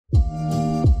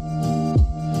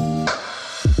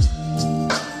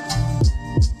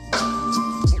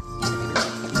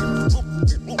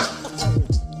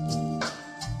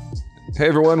Hey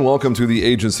everyone, welcome to the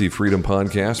Agency Freedom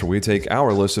Podcast, where we take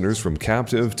our listeners from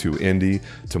captive to indie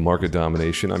to market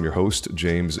domination. I'm your host,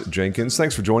 James Jenkins.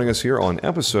 Thanks for joining us here on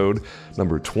episode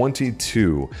number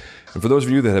 22. And for those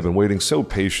of you that have been waiting so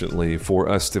patiently for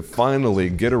us to finally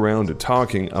get around to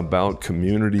talking about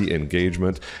community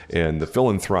engagement and the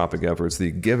philanthropic efforts,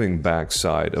 the giving back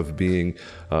side of being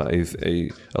a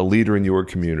leader in your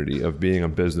community, of being a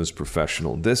business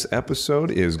professional, this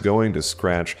episode is going to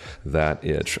scratch that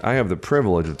itch. I have the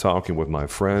privilege of talking with my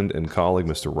friend and colleague,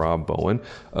 Mr. Rob Bowen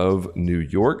of New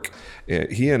York.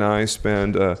 He and I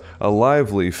spend a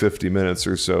lively 50 minutes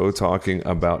or so talking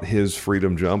about his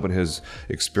freedom jump and his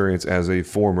experience as a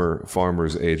former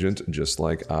farmer's agent, just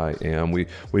like I am. We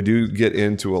do get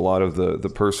into a lot of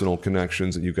the personal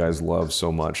connections that you guys love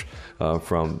so much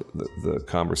from the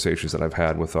conversations that I've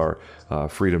had with our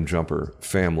Freedom Jumper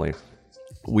family.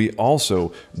 We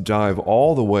also dive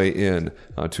all the way in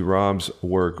to Rob's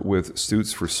work with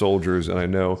Suits for Soldiers, and I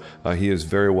know he is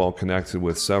very well connected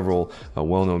with several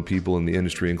well-known people in the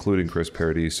industry, including Chris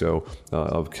Paradiso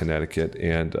of Connecticut,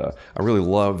 and I really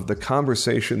love the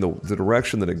conversation. The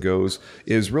direction that it goes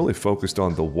is really focused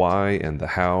on the why and the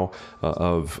how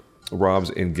of Rob's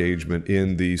engagement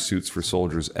in the Suits for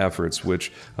Soldiers efforts,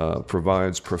 which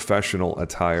provides professional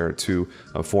attire to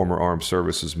former armed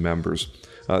services members.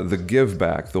 The give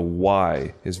back, the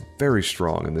why, is very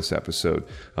strong in this episode.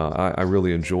 I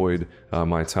really enjoyed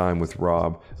my time with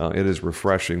Rob. It is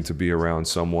refreshing to be around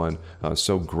someone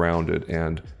so grounded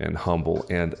and humble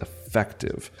and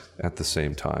effective at the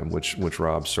same time, which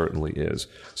Rob certainly is.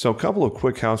 So a couple of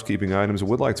quick housekeeping items. I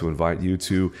would like to invite you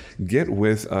to get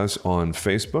with us on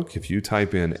Facebook. If you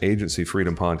type in Agency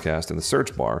Freedom Podcast in the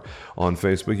search bar on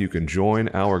Facebook, you can join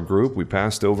our group. We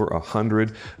passed over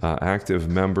 100 active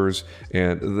members,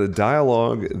 and the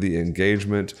dialogue, the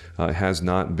engagement has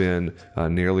not been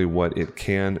nearly what it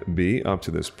can be up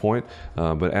to this point.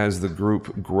 But as the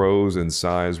group grows in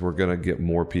size, we're going to get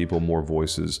more people, more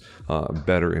voices,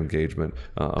 better engagement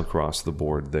across the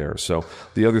board there. So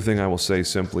the other thing I will say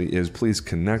simply is please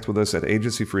connect with us at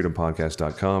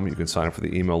agencyfreedompodcast.com. You can sign up for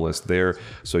the email list there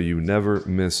so you never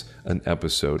miss an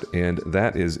episode. And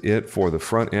that is it for the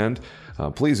front end.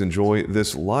 Please enjoy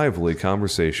this lively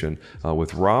conversation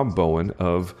with Rob Bowen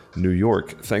of New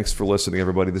York. Thanks for listening,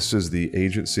 everybody. This is the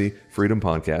Agency Freedom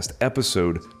Podcast,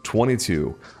 episode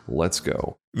 22. Let's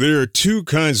go. There are two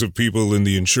kinds of people in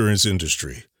the insurance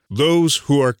industry: those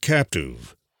who are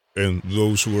captive and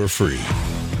those who are free.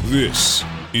 This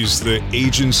is the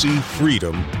Agency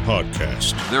Freedom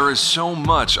Podcast. There is so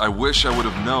much I wish I would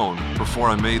have known before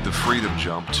I made the freedom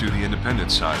jump to the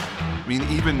independent side. I mean,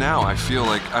 even now, I feel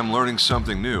like I'm learning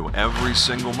something new every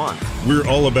single month. We're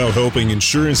all about helping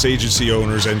insurance agency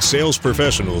owners and sales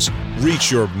professionals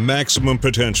reach your maximum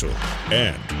potential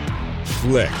and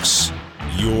flex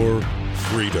your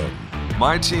freedom.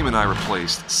 My team and I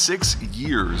replaced 6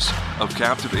 years of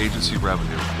captive agency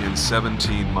revenue in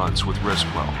 17 months with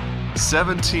RiskWell.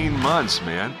 17 months,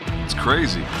 man. It's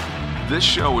crazy. This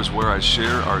show is where I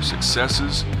share our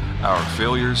successes, our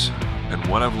failures, and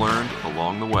what I've learned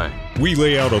along the way. We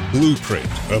lay out a blueprint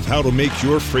of how to make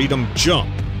your freedom jump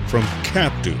from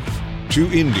captive to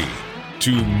indie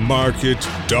to market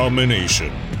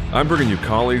domination. I'm bringing you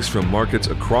colleagues from markets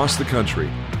across the country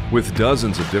with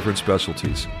dozens of different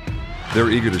specialties. They're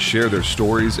eager to share their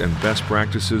stories and best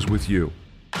practices with you.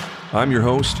 I'm your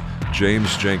host,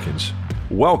 James Jenkins.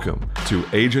 Welcome to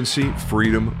Agency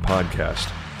Freedom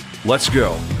Podcast. Let's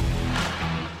go.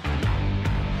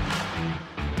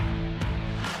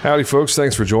 Howdy, folks.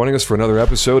 Thanks for joining us for another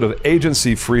episode of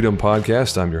Agency Freedom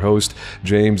Podcast. I'm your host,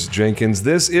 James Jenkins.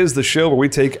 This is the show where we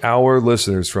take our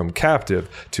listeners from captive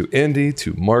to indie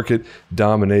to market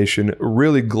domination.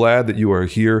 Really glad that you are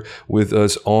here with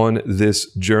us on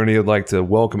this journey. I'd like to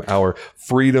welcome our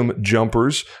freedom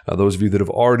jumpers, those of you that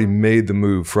have already made the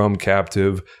move from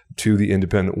captive to the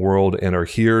independent world and are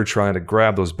here trying to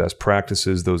grab those best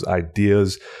practices, those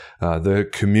ideas, the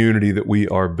community that we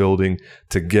are building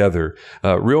together.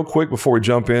 Real quick, before we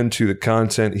jump into the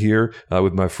content here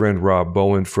with my friend Rob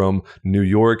Bowen from New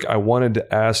York, I wanted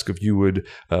to ask if you would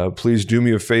please do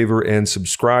me a favor and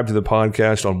subscribe to the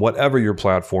podcast on whatever your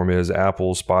platform is,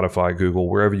 Apple, Spotify, Google,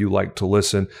 wherever you like to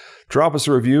listen. Drop us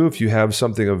a review if you have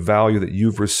something of value that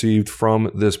you've received from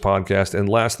this podcast. And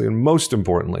lastly, and most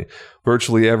importantly,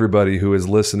 virtually everybody who is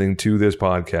listening to this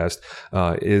podcast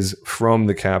is from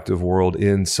the captive world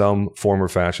in some form or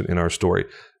fashion in our story.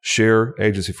 Share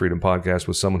Agency Freedom Podcast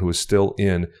with someone who is still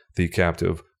in the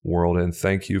captive world, and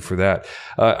thank you for that.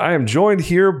 I am joined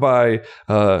here by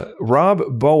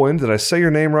Rob Bowen. Did I say your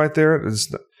name right there?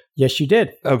 Yes, you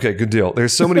did. Okay, good deal.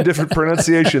 There's so many different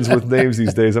pronunciations with names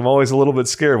these days. I'm always a little bit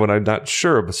scared when I'm not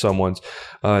sure of someone's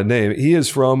name. He is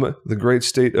from the great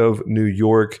state of New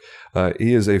York.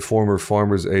 He is a former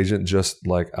farmer's agent, just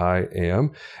like I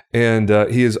am. And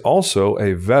he is also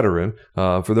a veteran.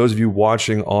 For those of you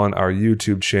watching on our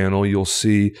YouTube channel, you'll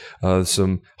see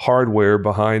some hardware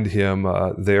behind him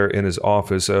there in his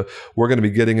office. We're going to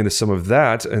be getting into some of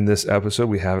that in this episode.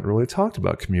 We haven't really talked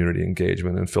about community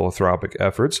engagement and philanthropic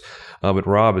efforts, but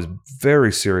Rob is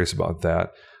very serious about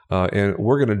that. And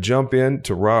we're going to jump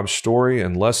into Rob's story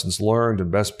and lessons learned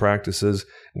and best practices.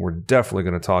 And we're definitely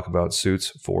going to talk about Suits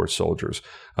for Soldiers.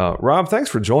 Rob, thanks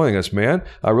for joining us, man.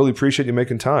 I really appreciate you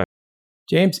making time.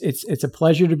 James, it's a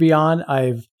pleasure to be on.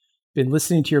 I've been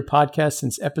listening to your podcast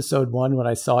since episode 1 when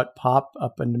I saw it pop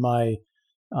up into my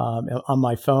on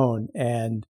my phone.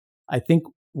 And I think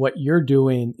what you're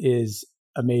doing is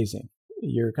amazing.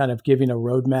 You're kind of giving a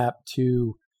roadmap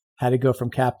to how to go from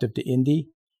captive to indie.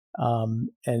 And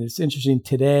it's interesting.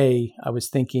 Today, I was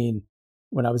thinking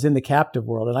when I was in the captive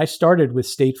world, and I started with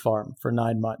State Farm for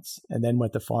 9 months and then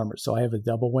went to Farmers. So I have a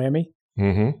double whammy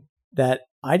that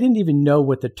I didn't even know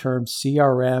what the term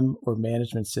CRM or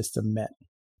management system meant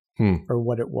or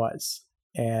what it was.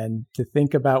 And to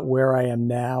think about where I am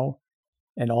now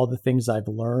and all the things I've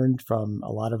learned from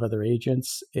a lot of other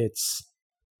agents, it's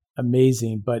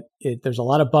amazing. But there's a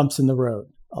lot of bumps in the road.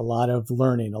 A lot of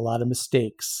learning, a lot of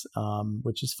mistakes,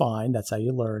 which is fine. That's how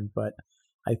you learn. But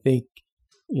I think,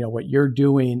 what you're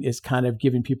doing is kind of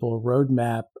giving people a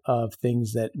roadmap of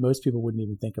things that most people wouldn't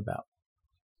even think about.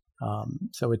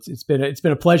 So it's been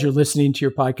a pleasure listening to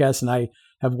your podcast, and I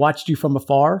have watched you from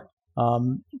afar.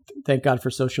 Thank God for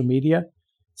social media.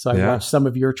 So I watched some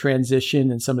of your transition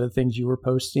and some of the things you were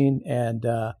posting, and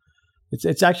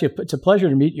it's actually it's a pleasure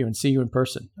to meet you and see you in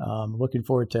person. Looking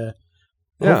forward to.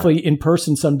 Hopefully in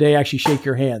person someday, actually shake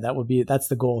your hand. That's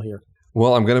the goal here.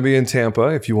 Well, I'm going to be in Tampa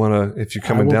if you're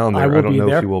coming down there. I don't know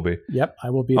if you will be. Yep,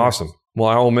 I will be there. Awesome. Well,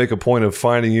 I will make a point of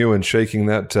finding you and shaking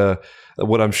that,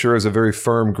 what I'm sure is a very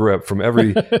firm grip from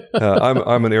every,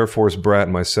 I'm an Air Force brat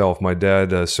myself. My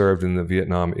dad served in the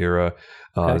Vietnam era.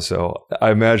 So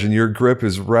I imagine your grip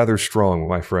is rather strong,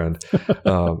 my friend.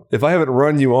 If I haven't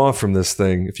run you off from this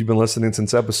thing, if you've been listening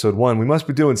since episode 1, we must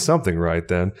be doing something right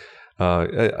then.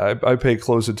 I pay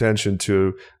close attention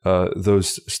to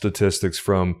those statistics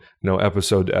from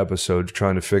episode to episode,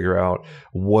 trying to figure out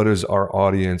what does our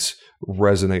audience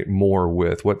resonate more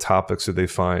with, what topics do they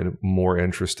find more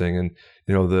interesting, and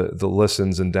the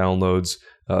listens and downloads,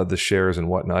 the shares and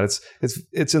whatnot.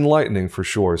 It's enlightening for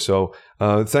sure. So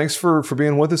thanks for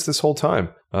being with us this whole time.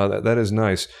 That is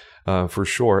nice for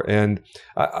sure. And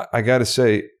I got to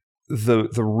say, the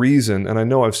reason, and I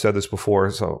know I've said this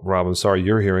before, so Rob, I'm sorry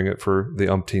you're hearing it for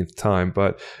the umpteenth time,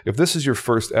 but if this is your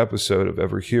first episode of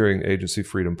ever hearing Agency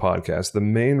Freedom Podcast, the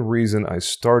main reason I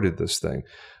started this thing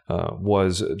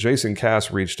was Jason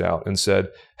Cass reached out and said,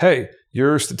 hey,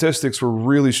 your statistics were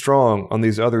really strong on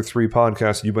these other 3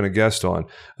 podcasts you've been a guest on.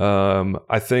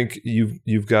 I think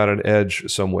you've got an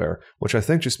edge somewhere, which I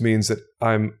think just means that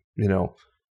I'm,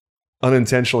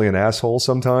 unintentionally an asshole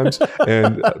sometimes,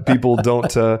 and people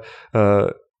don't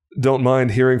mind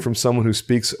hearing from someone who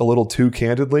speaks a little too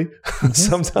candidly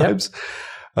sometimes.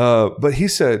 Yep. But he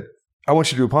said, I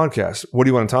want you to do a podcast. What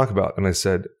do you want to talk about? And I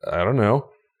said, I don't know.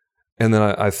 And then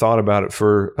I thought about it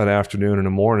for an afternoon and a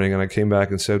morning, and I came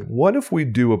back and said, what if we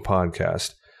do a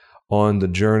podcast on the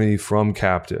journey from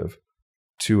captive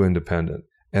to independent?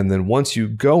 And then once you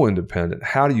go independent,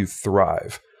 how do you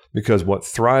thrive? Because what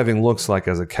thriving looks like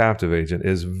as a captive agent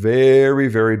is very,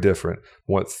 very different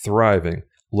from what thriving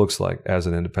looks like as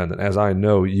an independent. As I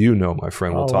know, my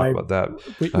friend, we'll talk about that.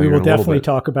 We will definitely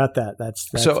talk about that. That's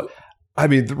so. I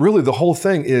mean, really, the whole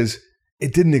thing is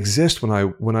it didn't exist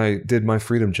when I did my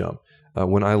freedom jump.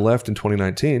 When I left in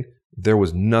 2019, there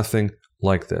was nothing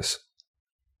like this.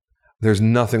 There's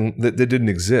nothing that didn't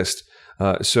exist.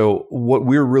 So what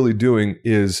we're really doing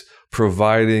is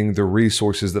providing the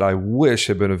resources that I wish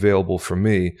had been available for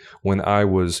me when I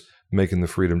was making the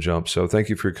freedom jump. So thank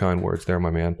you for your kind words there, my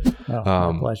man.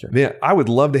 My pleasure. Man, I would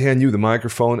love to hand you the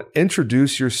microphone.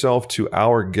 Introduce yourself to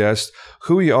our guest,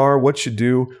 who you are, what you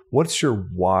do, what's your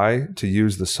why, to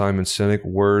use the Simon Sinek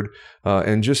word,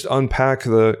 and just unpack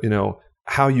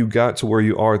how you got to where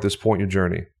you are at this point in your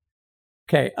journey.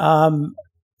 Okay.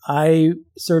 I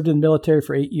served in the military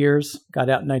for 8 years,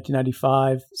 got out in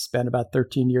 1995, spent about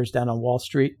 13 years down on Wall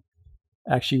Street,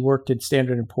 actually worked at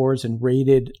Standard & Poor's and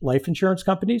rated life insurance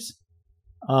companies.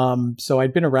 So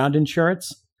I'd been around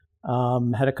insurance,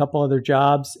 had a couple other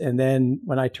jobs. And then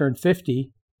when I turned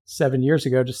 50, 7 years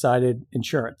ago, decided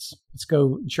insurance. Let's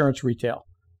go insurance retail.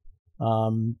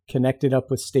 Connected up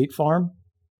with State Farm,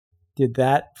 did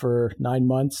that for 9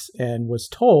 months, and was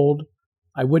told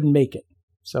I wouldn't make it.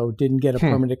 So didn't get a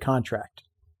permanent contract,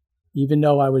 even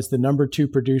though I was the number 2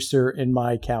 producer in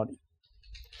my county.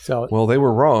 So, well, they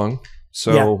were wrong.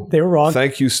 So yeah, they were wrong.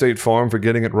 Thank you, State Farm, for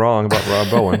getting it wrong about Rob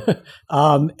Bowen.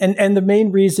 And the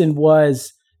main reason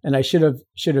was, and I should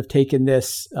have taken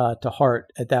this to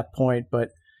heart at that point, but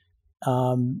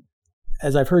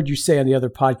as I've heard you say on the other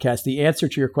podcast, the answer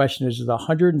to your question is there's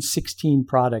 116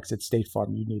 products at State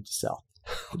Farm you need to sell.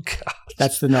 Oh, God.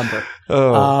 That's the number.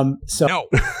 Oh. So No.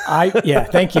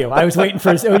 Thank you. I was waiting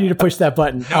for you to push that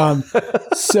button.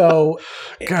 So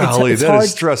golly, it's that hard,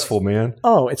 is stressful, man.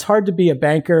 Oh, it's hard to be a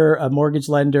banker, a mortgage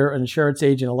lender, an insurance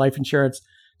agent, a life insurance.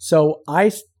 So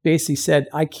I basically said,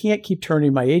 I can't keep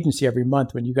turning my agency every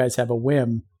month when you guys have a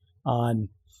whim on,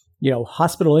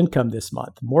 hospital income this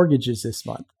month, mortgages this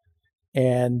month.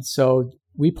 And so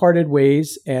we parted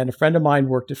ways, and a friend of mine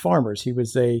worked at Farmers. He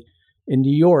was in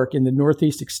New York, in the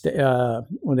Northeast,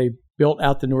 when they built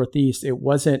out the Northeast, it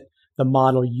wasn't the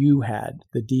model you had,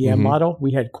 the DM model.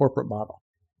 We had corporate model.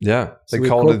 Yeah, they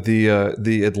called it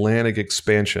the Atlantic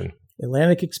expansion.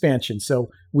 Atlantic expansion. So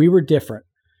we were different.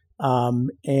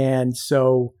 And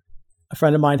so a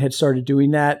friend of mine had started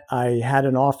doing that. I had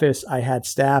an office. I had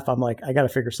staff. I'm like, I got to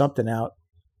figure something out.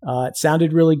 It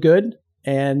sounded really good.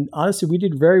 And honestly, we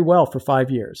did very well for 5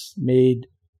 years. Made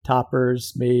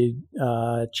toppers, made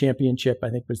championship, I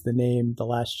think was the name the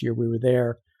last year we were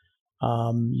there.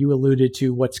 You alluded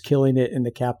to what's killing it in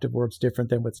the captive world is different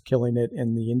than what's killing it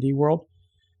in the indie world.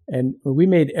 And we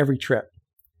made every trip,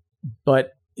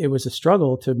 but it was a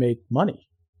struggle to make money.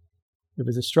 It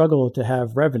was a struggle to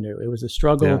have revenue. It was a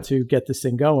struggle to get this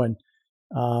thing going.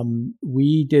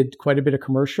 We did quite a bit of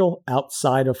commercial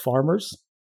outside of Farmers,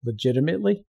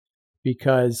 legitimately,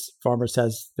 because Farmers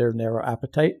has their narrow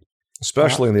appetite.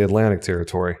 Especially in the Atlantic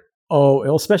territory.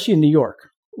 Oh, especially in New York.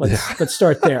 Let's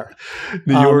start there.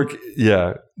 New York,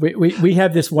 yeah. We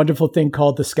have this wonderful thing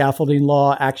called the scaffolding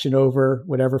law, action over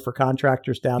whatever for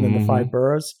contractors down in the 5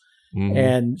 boroughs.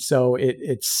 And so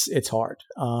it's hard.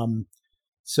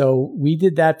 So we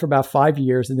did that for about 5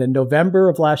 years. And then November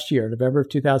of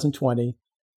 2020,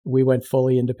 we went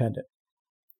fully independent.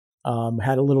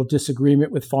 Had a little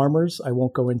disagreement with Farmers. I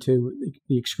won't go into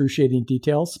the excruciating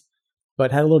details,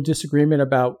 but had a little disagreement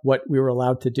about what we were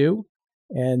allowed to do.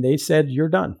 And they said, you're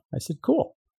done. I said,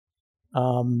 cool.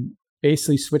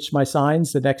 Basically switched my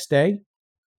signs the next day,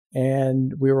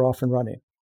 and we were off and running.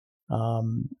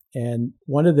 And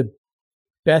one of the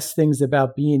best things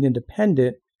about being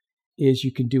independent is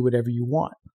you can do whatever you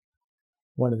want.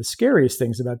 One of the scariest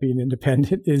things about being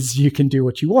independent is you can do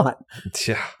what you want.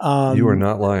 Yeah, you are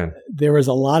not lying. There was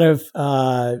a lot of,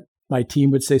 my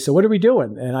team would say, so what are we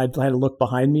doing? And I'd had to look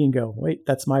behind me and go, wait,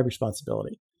 that's my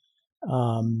responsibility.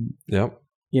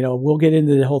 We'll get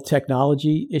into the whole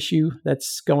technology issue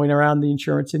that's going around the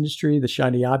insurance industry, the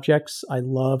shiny objects. I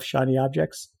love shiny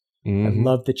objects. I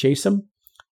love to chase them.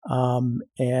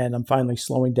 And I'm finally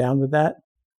slowing down with that.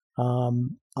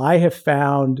 I have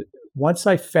found, once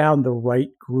I found the right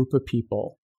group of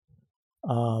people,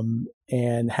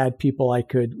 and had people I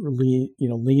could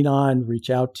lean on, reach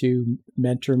out to,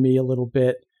 mentor me a little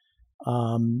bit,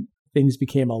 things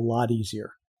became a lot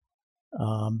easier.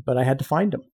 But I had to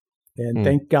find them. And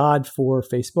thank God for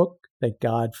Facebook. Thank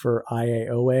God for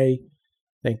IAOA.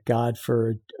 Thank God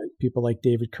for people like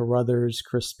David Carruthers,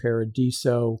 Chris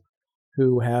Paradiso,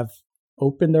 who have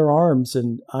opened their arms.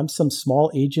 And I'm some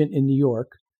small agent in New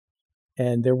York,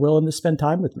 and they're willing to spend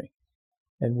time with me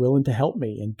and willing to help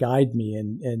me and guide me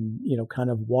and kind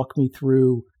of walk me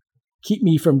through, keep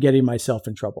me from getting myself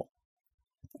in trouble.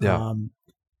 Yeah.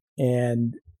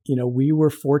 We were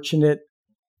fortunate.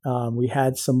 We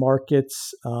had some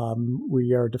markets.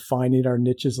 We are defining our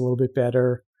niches a little bit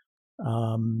better.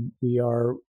 I'm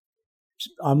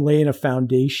laying a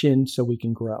foundation so we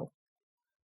can grow.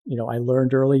 I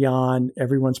learned early on,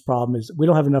 everyone's problem is we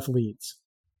don't have enough leads.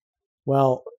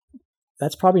 Well,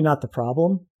 that's probably not the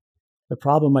problem. The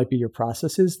problem might be your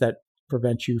processes that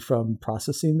prevent you from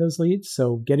processing those leads.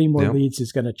 So getting more leads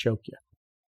is going to choke you.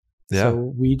 Yeah.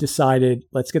 So we decided,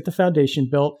 let's get the foundation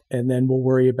built, and then we'll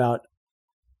worry about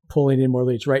pulling in more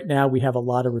leads. Right now, we have a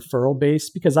lot of referral base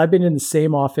because I've been in the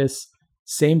same office,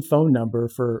 same phone number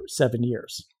for 7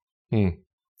 years.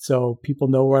 So people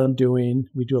know what I'm doing.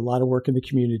 We do a lot of work in the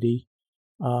community.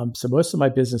 So most of my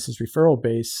business is referral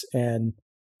base, and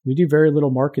we do very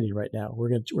little marketing right now.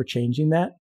 We're changing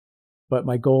that, but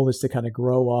my goal is to kind of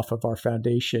grow off of our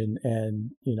foundation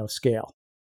and scale,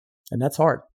 and that's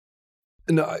hard.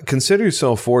 No, consider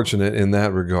yourself fortunate in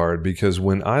that regard, because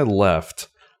when I left,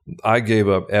 I gave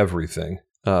up everything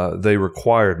they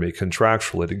required me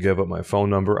contractually to give up my phone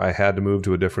number. I had to move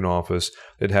to a different office.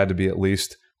 It had to be at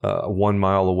least 1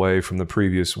 mile away from the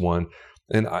previous one.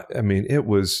 And I mean, it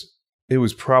was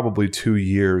probably 2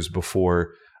 years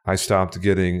before I stopped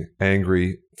getting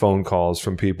angry phone calls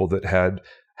from people that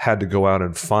had to go out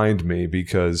and find me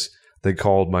because they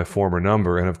called my former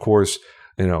number. And of course,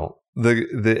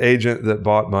 the agent that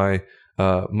bought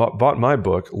my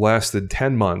book lasted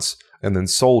 10 months and then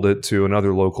sold it to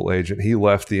another local agent. He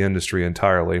left the industry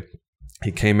entirely.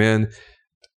 He came in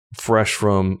fresh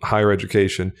from higher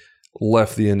education,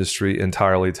 left the industry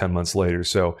entirely 10 months later.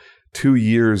 So 2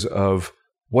 years of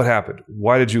what happened?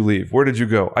 Why did you leave? Where did you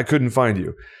go? I couldn't find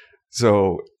you.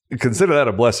 So consider that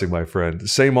a blessing, my friend.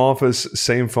 Same office,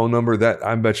 same phone number. That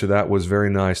I bet you that was very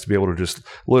nice to be able to just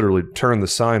literally turn the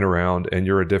sign around and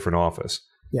you're a different office.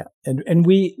 Yeah. And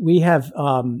we have,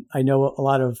 I know a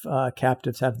lot of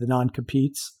captives have the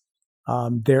non-competes.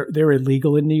 They're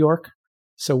illegal in New York.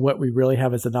 So what we really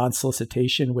have is a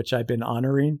non-solicitation, which I've been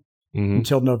honoring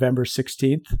until November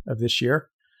 16th of this year.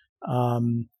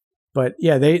 But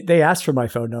yeah, they asked for my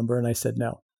phone number and I said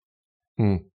no.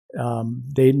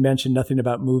 They mentioned nothing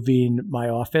about moving my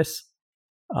office.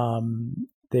 I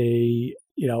pay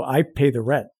the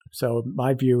rent. So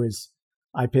my view is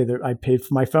I paid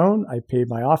for my phone. I paid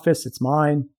my office. It's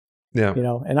mine. Yeah.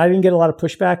 And I didn't get a lot of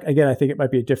pushback. Again, I think it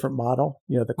might be a different model.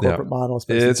 The corporate model is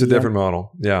it's a different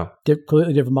model. Yeah.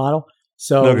 Completely different model.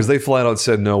 So no, because they flat out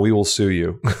said, no, we will sue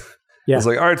you. Yeah. I was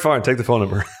like, all right, fine, take the phone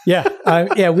number. Yeah.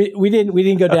 We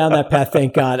didn't go down that path,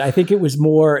 thank God. I think it was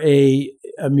more a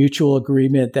mutual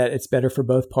agreement that it's better for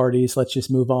both parties. Let's just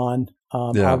move on.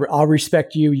 I'll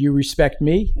respect you, you respect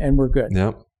me, and we're good.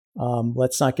 Yep.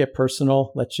 Let's not get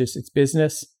personal. It's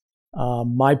business.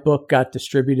 My book got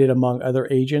distributed among other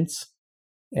agents,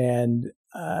 and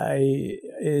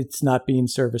it's not being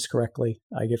serviced correctly.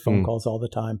 I get phone calls all the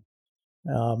time.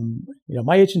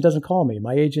 My agent doesn't call me.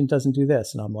 My agent doesn't do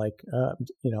this. And I'm like,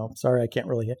 sorry, I can't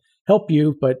really help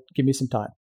you, but give me some time.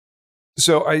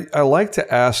 So I like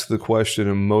to ask the question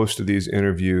in most of these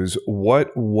interviews,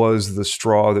 what was the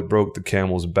straw that broke the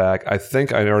camel's back? I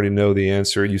think I already know the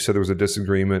answer. You said there was a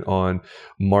disagreement on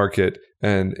market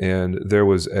and there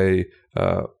was a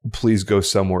please go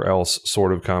somewhere else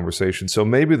sort of conversation. So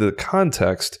maybe the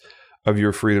context of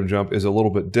your freedom jump is a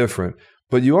little bit different.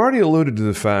 But you already alluded to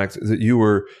the fact that you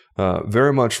were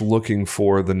very much looking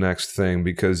for the next thing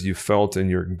because you felt in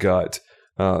your gut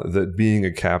that being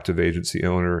a captive agency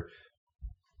owner,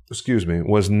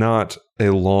 was not a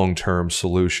long-term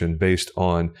solution based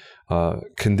on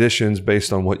conditions,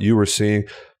 based on what you were seeing.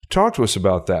 Talk to us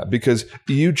about that because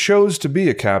you chose to be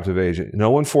a captive agent. No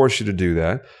one forced you to do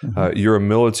that. You're a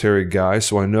military guy,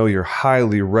 so I know you're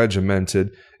highly regimented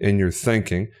in your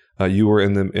thinking. You were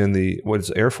in the what is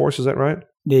it, Air Force? Is that right?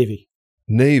 Navy.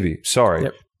 Sorry,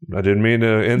 yep. I didn't mean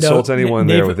to insult anyone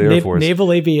there with the Air Force.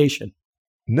 Naval aviation.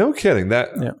 No kidding. That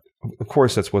of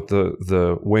course that's what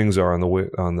the wings are on the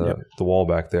wall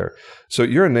back there. So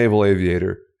you're a naval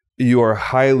aviator. You are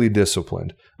highly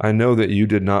disciplined. I know that you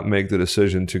did not make the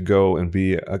decision to go and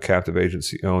be a captive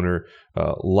agency owner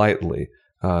lightly.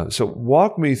 So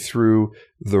walk me through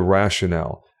the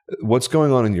rationale. What's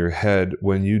going on in your head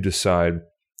when you decide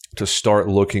to start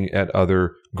looking at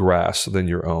other grass than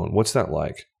your own? What's that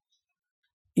like?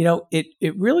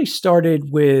 It really started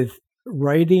with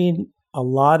writing a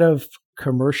lot of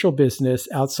commercial business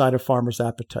outside of farmers'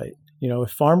 appetite.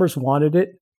 If farmers wanted it,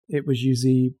 it was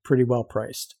usually pretty well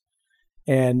priced.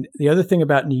 And the other thing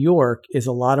about New York is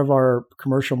a lot of our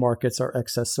commercial markets are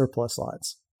excess surplus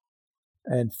lines.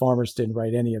 And farmers didn't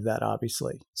write any of that,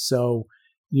 obviously. So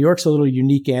New York's a little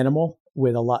unique animal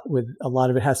with a lot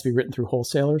of it has to be written through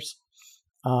wholesalers.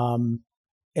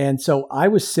 And so I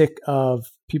was sick of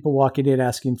people walking in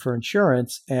asking for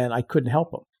insurance and I couldn't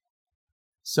help them.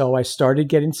 So I started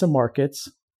getting some markets,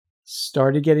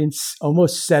 started getting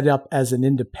almost set up as an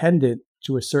independent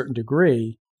to a certain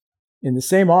degree in the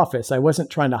same office. I wasn't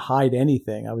trying to hide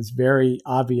anything. I was very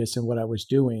obvious in what I was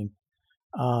doing.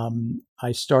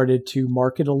 I started to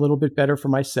market a little bit better for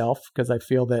myself because I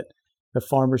feel that the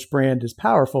Farmers brand is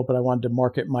powerful, but I wanted to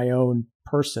market my own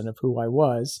person of who I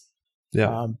was.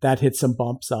 Yeah. That hit some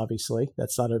bumps, obviously.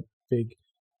 That's not a big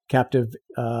captive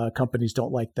companies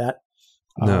don't like that.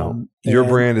 No, your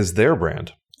brand is their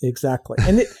brand. Exactly.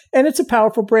 And it's a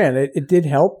powerful brand. It did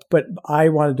help, but I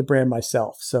wanted to brand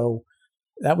myself. So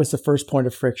that was the first point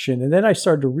of friction. And then I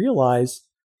started to realize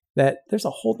that there's a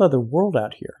whole other world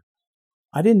out here.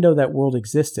 I didn't know that world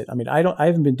existed. I mean, I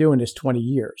haven't been doing this 20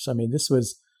 years. I mean, this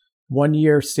was 1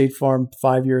 year State Farm,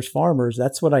 5 years Farmers.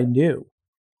 That's what I knew.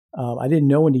 I didn't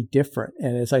know any different.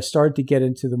 And as I started to get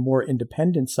into the more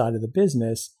independent side of the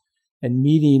business and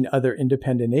meeting other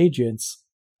independent agents,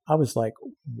 I was like,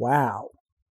 wow,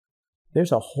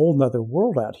 there's a whole nother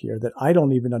world out here that I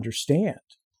don't even understand.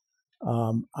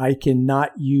 I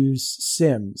cannot use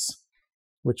Sims,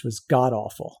 which was god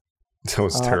awful. That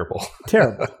was terrible.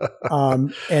 Terrible.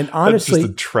 And honestly,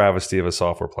 just a travesty of a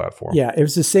software platform. Yeah, it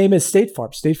was the same as State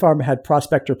Farm. State Farm had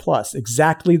Prospector Plus,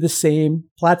 exactly the same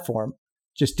platform,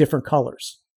 just different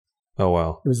colors. Oh,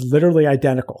 wow. It was literally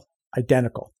identical,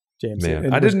 James.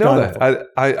 Man, I didn't know that.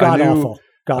 I knew awful.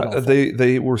 God awful.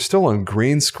 They were still on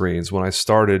green screens when I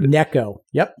started. Necco.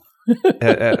 Yep.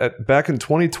 Back in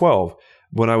 2012,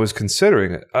 when I was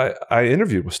considering it, I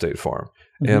interviewed with State Farm,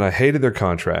 and I hated their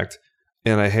contract.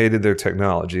 And I hated their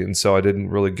technology, and so I didn't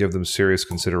really give them serious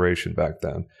consideration back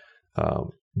then.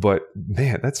 But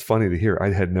man, that's funny to hear.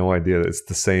 I had no idea that it's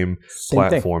the same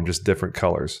platform, just different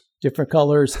colors. Different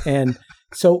colors, and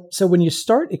so when you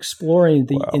start exploring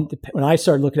when I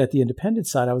started looking at the independent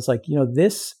side, I was like,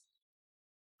 this,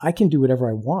 I can do whatever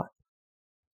I want.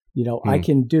 I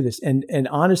can do this, and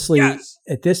honestly,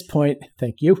 at this point,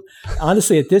 thank you.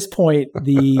 Honestly, at this point,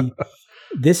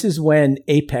 this is when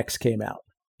Apex came out.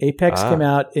 Apex came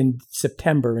out in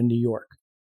September in New York,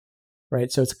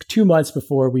 right? So it's 2 months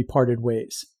before we parted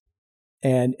ways,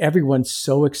 and everyone's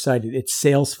so excited. It's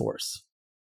Salesforce.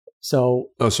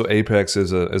 So Apex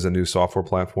is a new software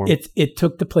platform. It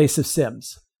took the place of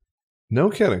Sims. No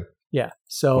kidding. Yeah.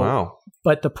 So wow.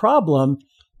 But the problem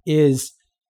is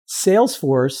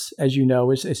Salesforce, as you know,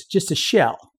 is just a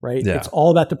shell, right? Yeah. It's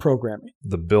all about the programming.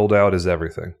 The build out is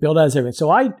everything. So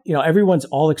everyone's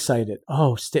all excited.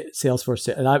 Oh, Salesforce.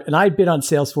 And I'd been on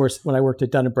Salesforce when I worked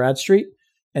at Dun & Bradstreet,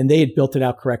 and they had built it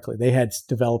out correctly. They had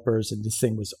developers, and this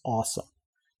thing was awesome.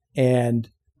 And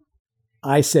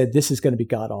I said, this is going to be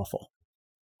god awful,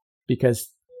 because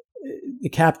the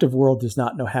captive world does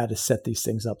not know how to set these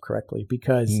things up correctly,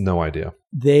 because no idea.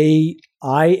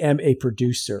 I am a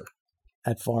producer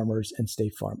at Farmers and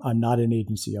State Farm. I'm not an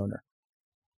agency owner.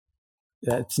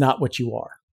 That's not what you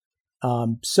are.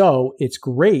 So it's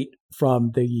great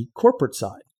from the corporate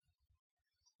side,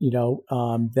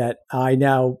 that I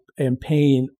now am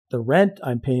paying the rent,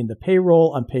 I'm paying the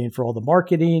payroll, I'm paying for all the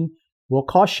marketing. We'll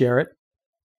cost share it,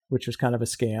 which was kind of a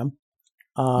scam.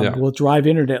 We'll drive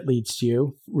internet leads to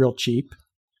you real cheap.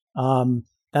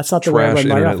 That's not the way I run my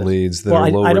internet office. Leads that are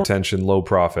low retention, low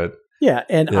profit. Yeah,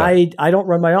 and I don't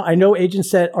run my own. I know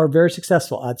agents that are very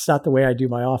successful. That's not the way I do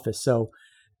my office. So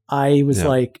I was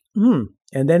like,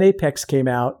 And then Apex came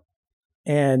out,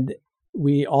 and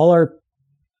all our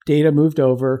data moved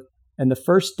over. And the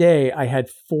first day, I had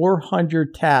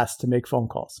 400 tasks to make phone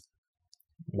calls.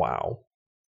 Wow.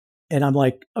 And I'm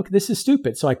like, okay, this is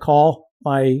stupid. So I call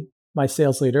my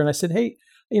sales leader, and I said, hey,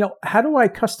 how do I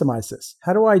customize this?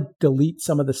 How do I delete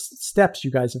some of the steps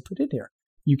you guys have put in here?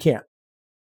 You can't.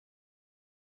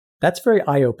 That's very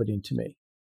eye-opening to me.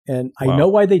 And I know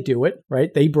why they do it,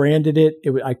 right? They branded it.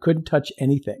 I couldn't touch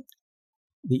anything.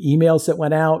 The emails that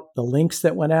went out, the links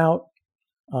that went out,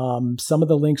 some of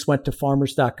the links went to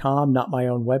farmers.com, not my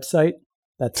own website.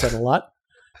 That said a lot.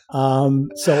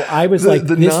 So I was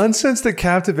the nonsense that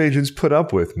captive agents put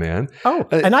up with, man. Oh,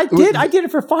 and I did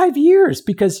it for 5 years,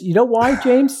 because you know why,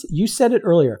 James? You said it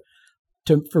earlier.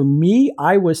 For me,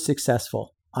 I was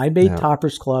successful. I made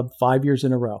Toppers Club 5 years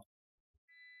in a row.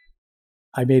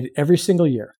 I made it every single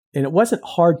year, and it wasn't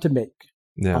hard to make,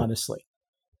 honestly.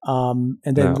 And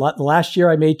then last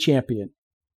year I made Champion.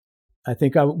 I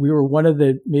think we were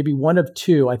maybe one of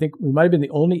two. I think we might have been the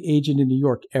only agent in New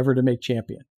York ever to make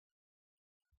Champion.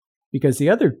 Because the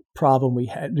other problem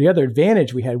the other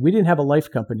advantage we had, we didn't have a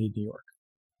life company in New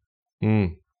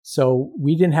York. So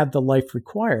we didn't have the life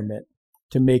requirement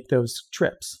to make those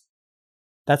trips.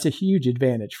 That's a huge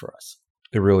advantage for us.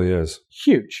 It really is.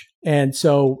 Huge. And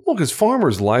so... Well, because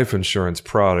Farmers' life insurance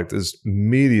product is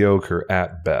mediocre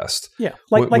at best. Yeah,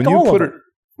 like all of it.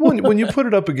 When you put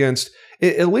it up against,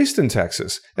 at least in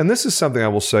Texas, and this is something I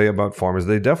will say about Farmers,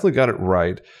 they definitely got it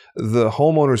right. The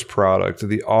homeowner's product,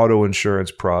 the auto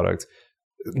insurance product,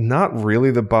 not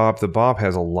really the BOP. The BOP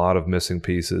has a lot of missing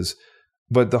pieces.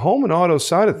 But the home and auto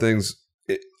side of things,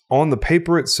 on the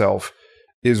paper itself,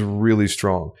 is really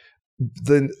strong.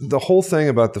 The whole thing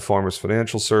about the Farmers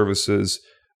Financial Services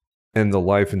and the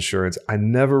life insurance, I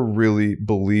never really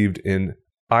believed in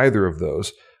either of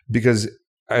those, because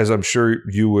as I'm sure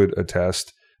you would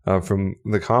attest from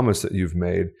the comments that you've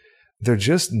made, they're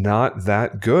just not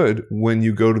that good when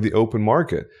you go to the open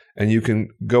market and you can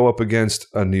go up against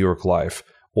a New York Life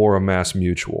or a Mass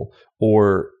Mutual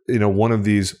or one of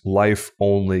these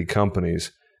life-only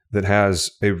companies that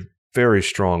has a very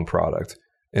strong product.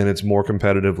 and it's more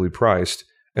competitively priced.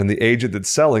 And the agent that's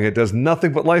selling it does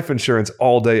nothing but life insurance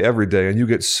all day, every day, and you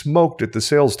get smoked at the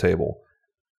sales table.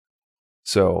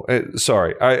 So,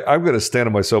 sorry, I'm going to stand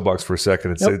on my soapbox for a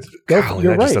second and say, golly,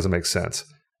 that just doesn't make sense.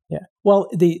 Yeah. Well,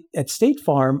 at State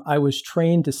Farm, I was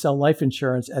trained to sell life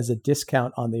insurance as a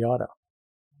discount on the auto.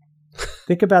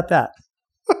 Think about that.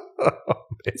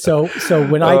 So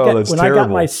when I got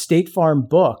my State Farm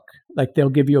book, like they'll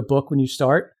give you a book when you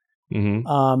start.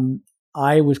 Mm-hmm.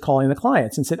 I was calling the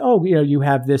clients and said, "Oh, you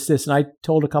have this," and I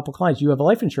told a couple clients, "You have a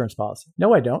life insurance policy."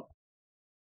 "No, I don't."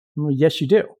 "Well, yes, you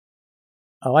do."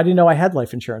 "Oh, I didn't know I had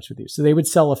life insurance with you." So they would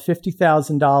sell a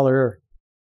 $50,000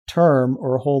 term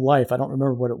or a whole life. I don't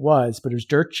remember what it was, but it was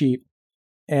dirt cheap,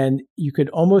 and you could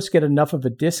almost get enough of a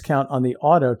discount on the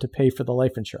auto to pay for the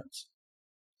life insurance.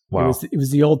 Wow. It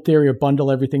was the old theory of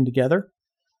bundle everything together,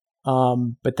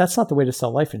 but that's not the way to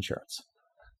sell life insurance.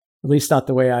 At least not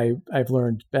the way I've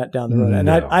learned down the road. And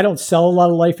I don't sell a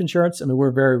lot of life insurance. I mean,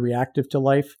 we're very reactive to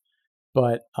life,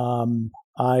 but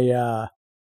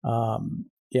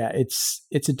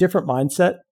it's a different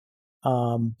mindset.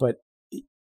 But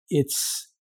it's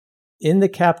in the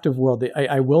captive world.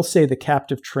 I will say the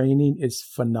captive training is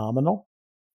phenomenal.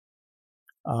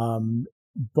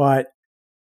 But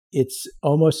it's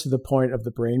almost to the point of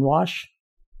the brainwash.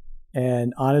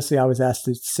 And honestly, I was asked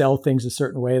to sell things a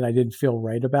certain way and I didn't feel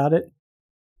right about it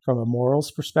from a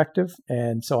morals perspective.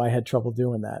 And so I had trouble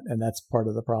doing that. And that's part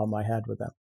of the problem I had with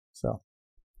them. So,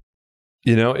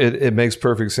 it makes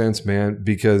perfect sense, man,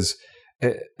 because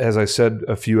as I said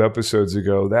a few episodes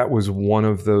ago, that was one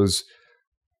of those,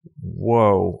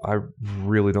 whoa, I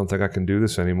really don't think I can do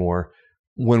this anymore.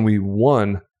 When we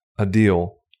won a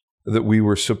deal that we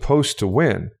were supposed to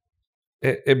win,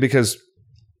 because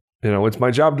it's my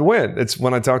job to win. It's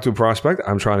when I talk to a prospect,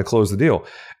 I'm trying to close the deal.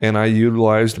 And I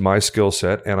utilized my skill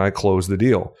set and I closed the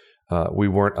deal. We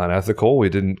weren't unethical. We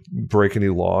didn't break any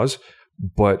laws,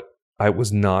 but I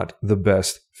was not the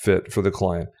best fit for the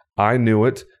client. I knew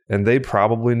it and they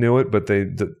probably knew it, but they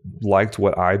liked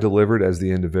what I delivered as the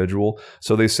individual.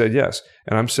 So they said yes.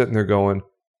 And I'm sitting there going,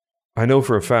 I know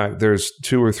for a fact there's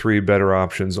 2 or 3 better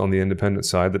options on the independent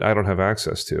side that I don't have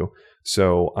access to.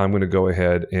 So I'm going to go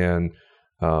ahead and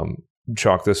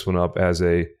chalk this one up as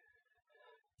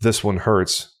this one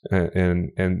hurts.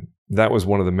 And that was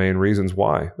one of the main reasons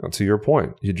why, to your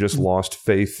point, you just lost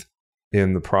faith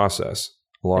in the process,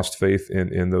 lost faith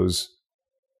in those,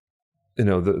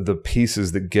 the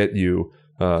pieces that get you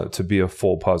to be a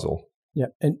full puzzle. Yeah.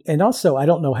 And also, I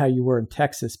don't know how you were in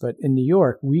Texas, but in New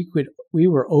York, we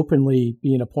were openly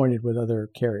being appointed with other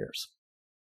carriers.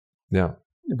 Yeah.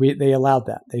 They allowed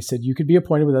that. They said you could be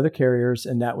appointed with other carriers,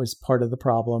 and that was part of the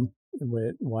problem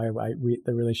with why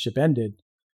the relationship ended.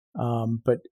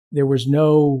 But there was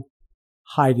no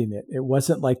hiding it. It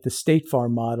wasn't like the State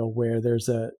Farm model where there's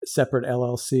a separate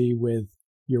LLC with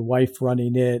your wife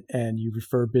running it and you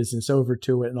refer business over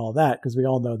to it and all that, because we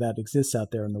all know that exists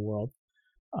out there in the world.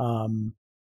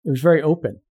 It was very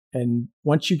open. And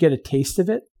once you get a taste of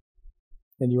it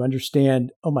and you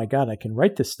understand, oh my God, I can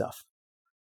write this stuff.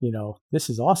 This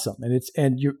is awesome.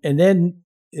 And then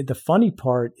the funny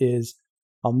part is,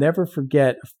 I'll never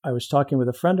forget, I was talking with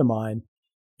a friend of mine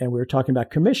and we were talking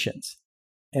about commissions.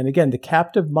 And again, the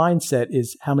captive mindset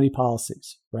is how many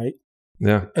policies, right?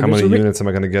 Yeah. How many units am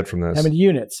I going to get from this? How many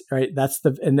units, right?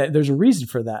 There's a reason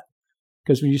for that.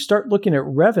 Because when you start looking at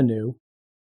revenue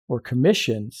or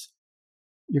commissions,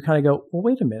 you kind of go, well,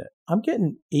 wait a minute. I'm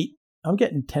getting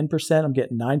 10%, I'm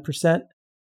getting 9%.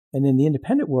 And in the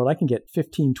independent world, I can get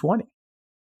 15, 20.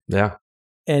 Yeah.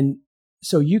 And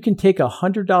so you can take a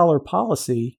 $100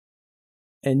 policy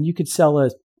and you could sell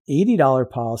a $80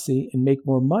 policy and make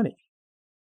more money.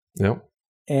 Yep.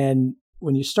 And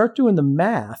when you start doing the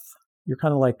math, you're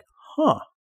kind of like, huh.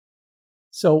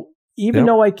 So even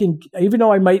though I can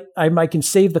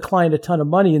save the client a ton of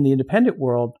money in the independent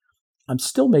world, I'm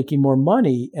still making more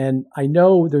money. And I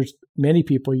know there's many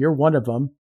people, you're one of them.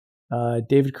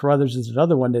 David Carruthers is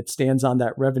another one that stands on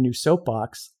that revenue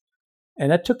soapbox.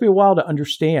 And that took me a while to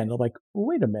understand. I'm like, well,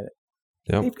 wait a minute.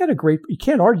 Yep. They've got you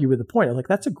can't argue with the point. I'm like,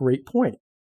 that's a great point.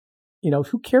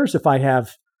 Who cares if I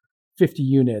have 50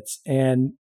 units?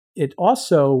 And it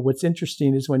also, what's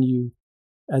interesting is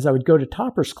as I would go to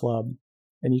Toppers Club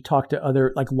and you talk to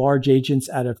other like large agents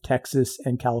out of Texas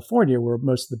and California, where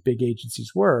most of the big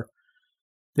agencies were,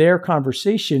 their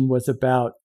conversation was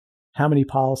about how many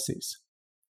policies,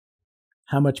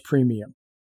 how much premium.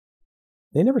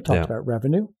 They never talked about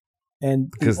revenue.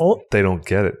 And because they don't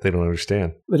get it. They don't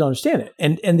understand. They don't understand it.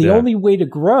 And the only way to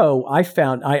grow, I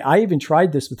found, I even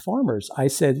tried this with farmers. I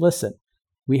said, listen,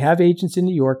 we have agents in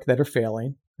New York that are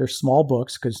failing. They're small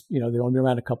books because, they've only been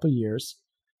around a couple of years.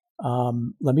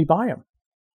 Let me buy them.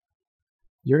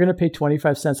 You're going to pay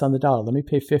 25 cents on the dollar. Let me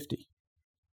pay 50.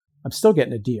 I'm still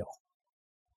getting a deal.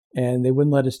 And they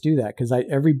wouldn't let us do that because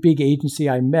every big agency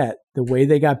I met, the way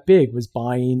they got big was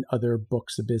buying other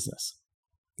books of business.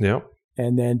 Yeah.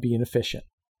 And then being efficient.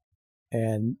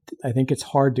 And I think it's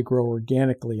hard to grow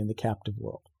organically in the captive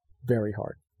world. Very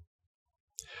hard.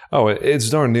 Oh,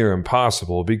 it's darn near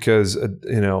impossible because, look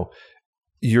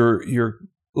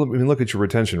at your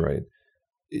retention rate.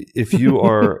 If you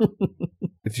are,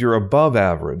 if you're above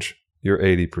average, you're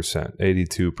 80%,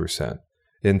 82%.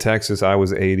 In Texas, I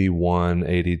was 81,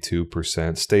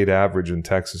 82%. State average in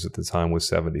Texas at the time was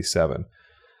 77.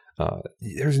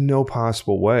 There's no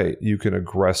possible way you can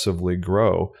aggressively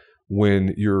grow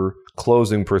when your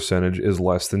closing percentage is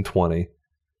less than 20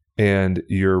 and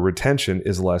your retention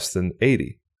is less than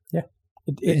 80. Yeah.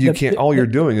 You can't, all you're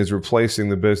doing is replacing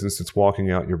the business that's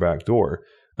walking out your back door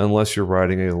unless you're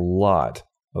writing a lot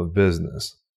of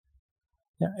business.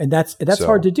 Yeah. And that's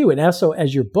hard to do. And also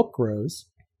as your book grows,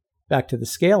 back to the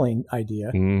scaling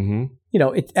idea,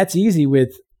 that's easy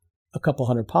with a couple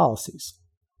hundred policies.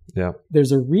 Yeah.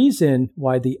 There's a reason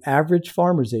why the average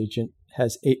farmer's agent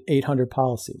has 800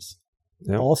 policies.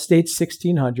 Yeah. All states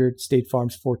 1,600, State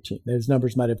Farm's 14. Those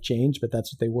numbers might have changed, but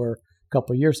that's what they were a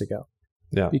couple of years ago.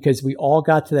 Yeah. Because we all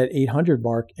got to that 800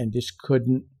 mark and just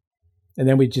couldn't, and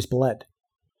then we just bled.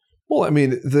 Well, I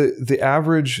mean, the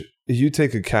average, you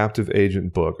take a captive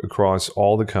agent book across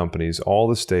all the companies, all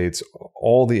the states,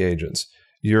 all the agents,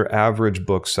 your average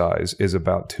book size is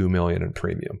about $2 million in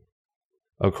premium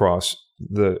across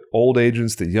the old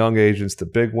agents, the young agents, the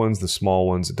big ones, the small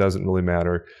ones. It doesn't really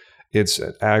matter. It's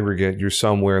an aggregate. You're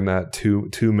somewhere in that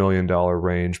 $2 million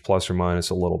range, plus or minus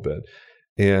a little bit.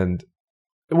 And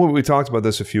when we talked about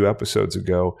this a few episodes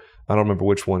ago, I don't remember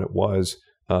which one it was,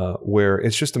 where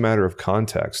it's just a matter of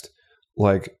context.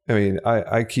 Like, I mean,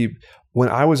 when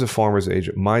I was a farmer's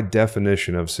agent, my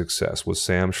definition of success was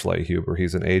Sam Schlehuber.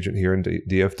 He's an agent here in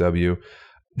DFW,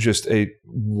 just a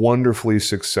wonderfully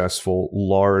successful,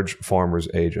 large farmer's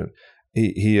agent.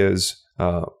 He's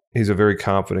a very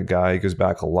confident guy. He gives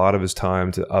back a lot of his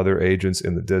time to other agents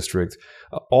in the district.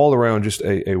 All around, just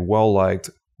a well-liked,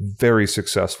 very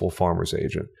successful farmer's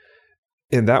agent.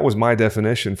 And that was my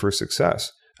definition for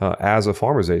success. As a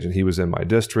farmer's agent, he was in my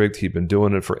district. He'd been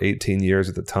doing it for 18 years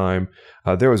at the time.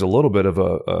 There was a little bit of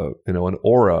an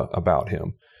aura about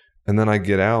him. And then I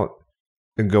get out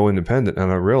and go independent,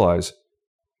 and I realize,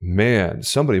 man,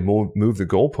 somebody moved the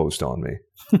goalpost on me.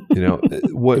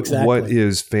 Exactly. What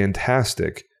is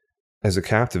fantastic as a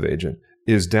captive agent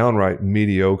is downright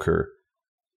mediocre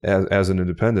as an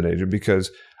independent agent, because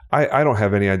I don't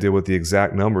have any idea what the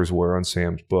exact numbers were on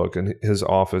Sam's book. And his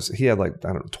office, he had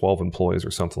 12 employees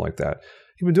or something like that.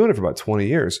 He'd been doing it for about 20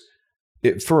 years.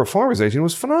 For a farmer's agent, it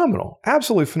was phenomenal,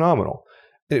 absolutely phenomenal.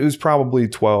 It was probably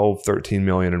 12, 13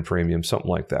 million in premium, something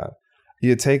like that.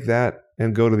 You take that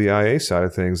and go to the IA side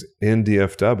of things in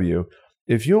DFW.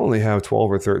 If you only have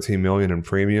 12 or 13 million in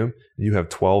premium, you have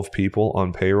 12 people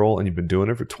on payroll, and you've been doing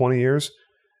it for 20 years,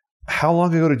 how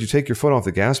long ago did you take your foot off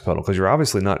the gas pedal? Because you're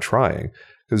obviously not trying.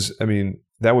 Because, I mean,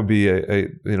 that would be a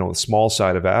small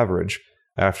side of average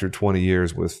after 20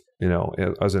 years with,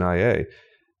 as an IA.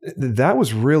 That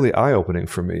was really eye-opening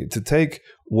for me to take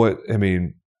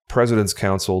President's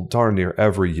Council darn near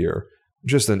every year,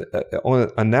 just on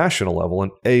a national level,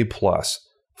 an A+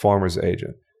 farmer's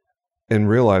agent, and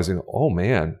realizing, oh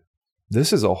man,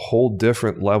 this is a whole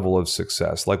different level of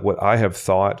success. Like what I have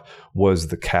thought was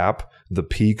the cap, the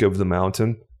peak of the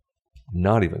mountain,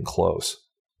 not even close.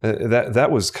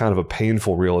 That was kind of a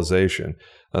painful realization.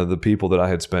 The people that I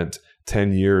had spent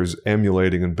 10 years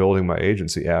emulating and building my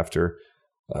agency after,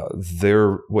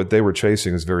 what they were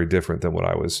chasing is very different than what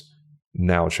I was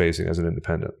now chasing as an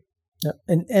independent. Yeah.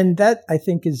 And that, I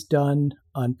think, is done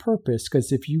on purpose,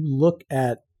 because if you look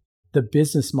at the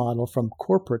business model from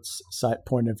corporate's side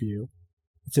point of view,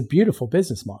 it's a beautiful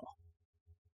business model.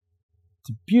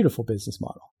 It's a beautiful business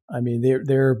model. I mean,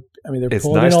 they're it's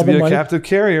pulling nice in all to be the a money. captive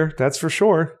carrier, that's for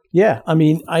sure. Yeah, I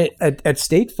mean, at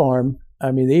State Farm,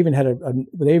 I mean, they even had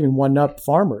they even won up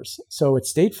farmers. So at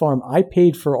State Farm, I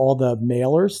paid for all the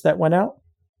mailers that went out,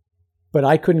 but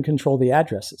I couldn't control the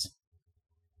addresses.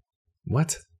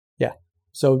 What? Yeah.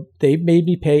 So they made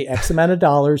me pay X amount of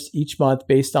dollars each month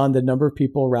based on the number of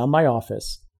people around my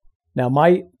office. Now,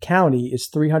 my county is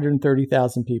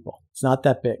 330,000 people. It's not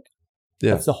that big.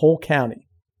 Yeah. That's the whole county.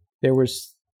 There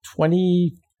was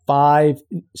 25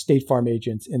 State Farm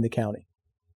agents in the county.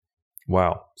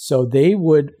 Wow. So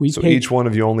each one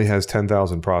of you only has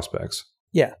 10,000 prospects.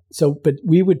 Yeah. So, but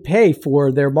we would pay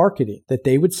for their marketing that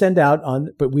they would send out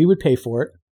but we would pay for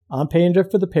it. I'm paying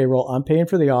for the payroll. I'm paying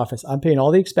for the office. I'm paying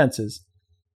all the expenses.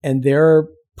 And they're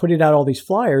putting out all these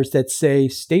flyers that say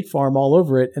State Farm all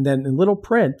over it. And then in little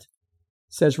print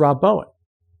says Rob Bowen.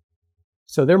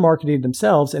 So they're marketing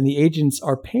themselves and the agents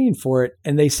are paying for it.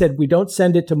 And they said, we don't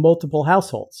send it to multiple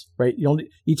households, right?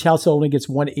 Each household only gets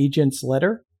one agent's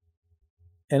letter.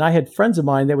 And I had friends of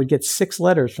mine that would get 6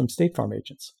 letters from State Farm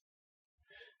agents.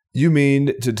 You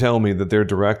mean to tell me that their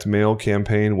direct mail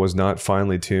campaign was not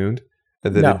finely tuned?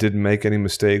 That it didn't make any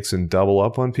mistakes and double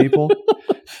up on people?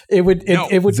 It would.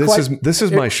 This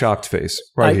is my shocked face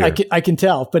right here. I can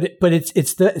tell, but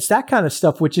it's that kind of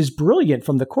stuff which is brilliant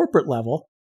from the corporate level.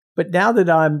 But now that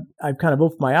I've kind of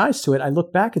opened my eyes to it, I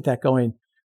look back at that going,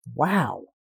 wow.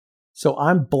 So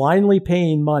I'm blindly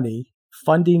paying money,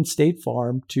 funding State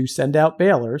Farm to send out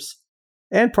bailers,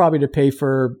 and probably to pay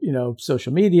for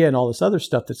social media and all this other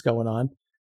stuff that's going on.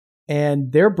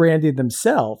 And they're branding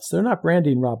themselves. They're not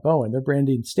branding Rob Bowen. They're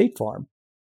branding State Farm.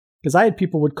 Because I had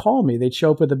people would call me. They'd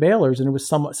show up with the bailers, and it was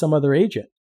some other agent.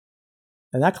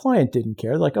 And that client didn't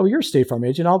care. They're like, oh, you're a State Farm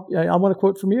agent. I want a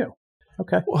quote from you.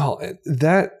 Okay. Well,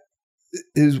 that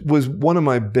was one of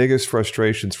my biggest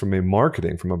frustrations from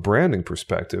a branding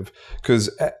perspective. Because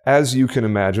as you can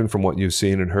imagine from what you've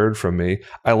seen and heard from me,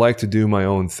 I like to do my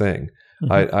own thing.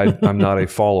 I'm not a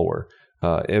follower.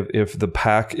 If the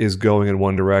pack is going in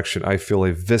one direction, I feel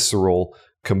a visceral,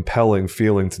 compelling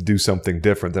feeling to do something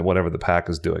different than whatever the pack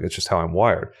is doing. It's just how I'm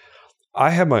wired.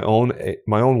 I had my own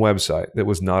website that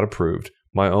was not approved,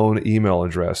 my own email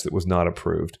address that was not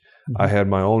approved. I had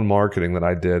my own marketing that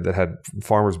I did that had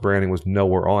farmers branding was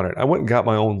nowhere on it. I went and got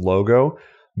my own logo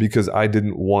because I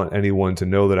didn't want anyone to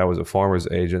know that I was a farmer's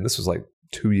agent. This was like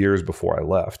 2 years before I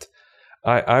left.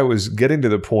 I was getting to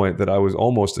the point that I was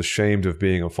almost ashamed of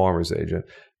being a farmer's agent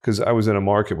because I was in a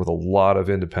market with a lot of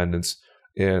independents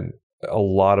and a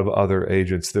lot of other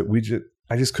agents that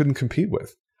I just couldn't compete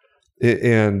with.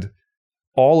 And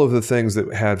all of the things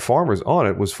that had farmers on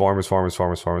it was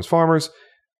farmers.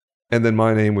 And then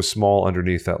my name was small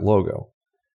underneath that logo.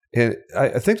 And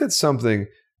I think that's something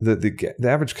that the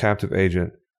average captive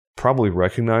agent probably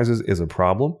recognizes is a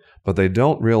problem, but they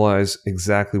don't realize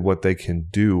exactly what they can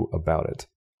do about it.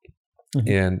 Mm-hmm.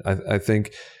 And I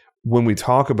think when we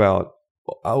talk about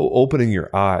opening your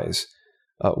eyes,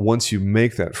 once you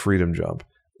make that freedom jump,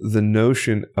 the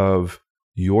notion of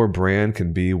your brand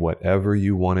can be whatever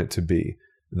you want it to be.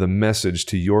 The message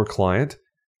to your client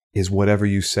is whatever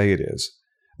you say it is.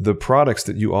 The products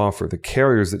that you offer, the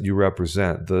carriers that you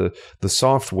represent, the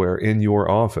software in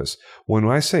your office. When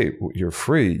I say you're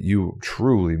free, you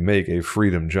truly make a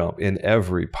freedom jump in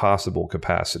every possible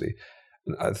capacity.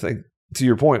 I think to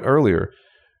your point earlier,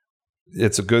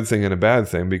 it's a good thing and a bad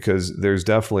thing because there's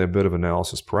definitely a bit of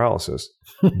analysis paralysis.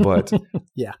 But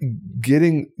yeah,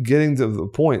 getting to the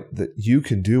point that you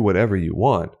can do whatever you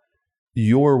want,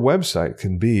 your website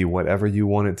can be whatever you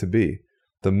want it to be.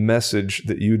 The message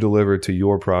that you deliver to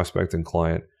your prospect and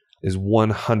client is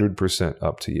 100%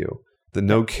 up to you. That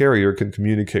no carrier can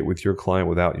communicate with your client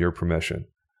without your permission.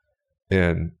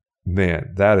 And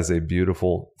man, that is a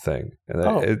beautiful thing. And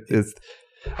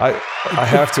I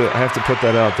have to put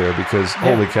that out there because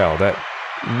holy cow, that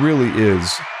really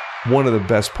is one of the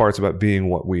best parts about being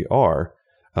what we are.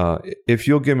 If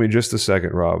you'll give me just a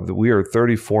second, Rob, that we are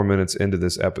 34 minutes into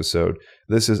this episode.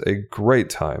 This is a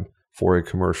great time for a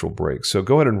commercial break. So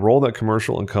go ahead and roll that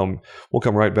commercial and we'll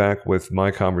come right back with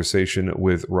my conversation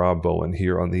with Rob Bowen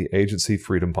here on the Agency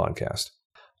Freedom Podcast.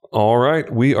 All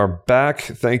right, we are back.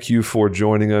 Thank you for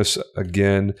joining us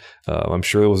again. I'm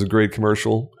sure it was a great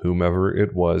commercial, whomever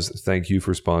it was. Thank you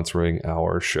for sponsoring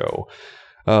our show.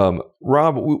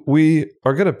 Rob, we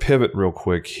are going to pivot real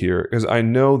quick here because I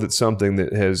know that something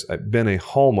that has been a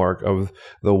hallmark of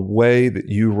the way that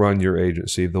you run your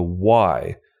agency, the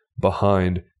why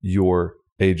behind your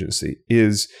agency,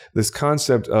 is this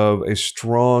concept of a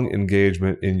strong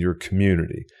engagement in your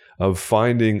community, of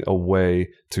finding a way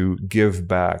to give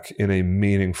back in a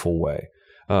meaningful way.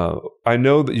 I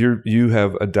know that you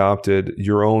have adopted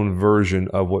your own version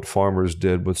of what farmers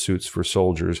did with Suits for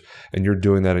Soldiers, and you're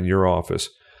doing that in your office.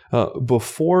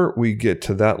 Before we get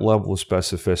to that level of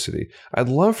specificity, I'd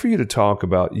love for you to talk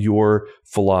about your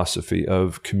philosophy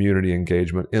of community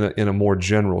engagement in a more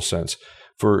general sense,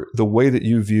 for the way that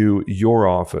you view your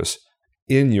office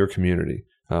in your community,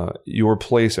 your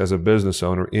place as a business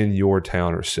owner in your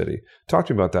town or city. Talk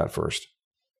to me about that first.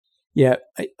 Yeah.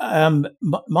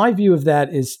 My view of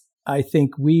that is I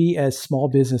think we as small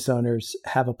business owners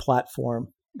have a platform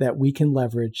that we can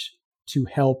leverage to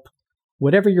help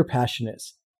whatever your passion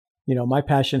is. My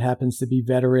passion happens to be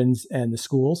veterans and the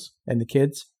schools and the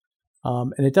kids.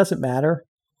 And it doesn't matter.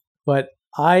 But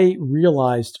I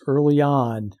realized early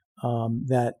on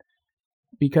that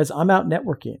because I'm out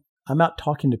networking, I'm out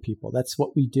talking to people. That's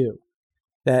what we do.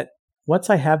 That once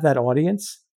I have that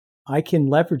audience, I can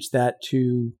leverage that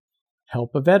to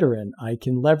help a veteran. I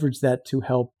can leverage that to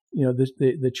help,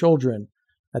 the children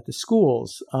at the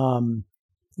schools.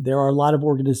 There are a lot of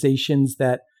organizations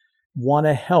that want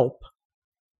to help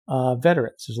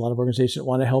veterans. There's a lot of organizations that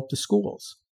want to help the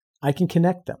schools. I can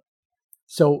connect them.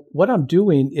 So what I'm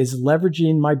doing is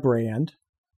leveraging my brand.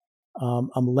 I'm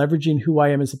leveraging who I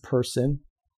am as a person,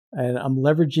 and I'm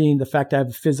leveraging the fact I have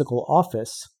a physical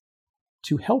office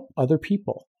to help other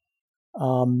people.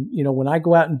 When I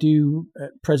go out and do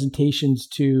presentations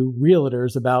to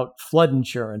realtors about flood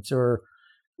insurance, or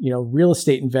real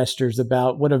estate investors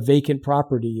about what a vacant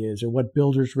property is or what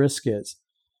builder's risk is,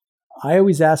 I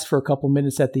always ask for a couple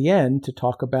minutes at the end to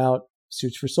talk about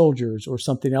Suits for Soldiers or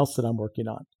something else that I'm working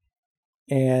on.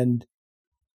 And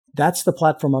that's the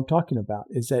platform I'm talking about,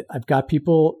 is that I've got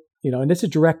people, and it's a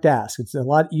direct ask. It's a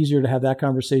lot easier to have that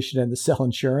conversation than to sell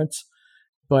insurance.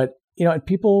 But, and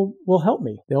people will help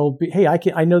me. They'll be, hey,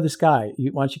 I know this guy.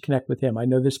 Why don't you connect with him? I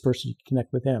know this person. You can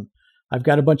connect with him. I've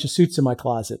got a bunch of suits in my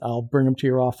closet. I'll bring them to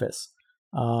your office.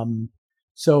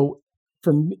 So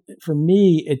for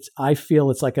me, I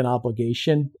feel it's like an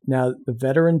obligation. Now, the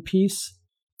veteran piece,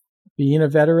 being a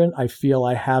veteran, I feel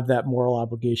I have that moral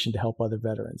obligation to help other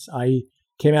veterans. I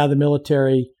came out of the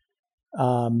military,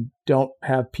 don't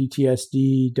have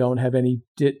PTSD, don't have any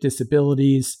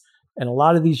disabilities. And a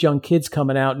lot of these young kids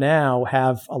coming out now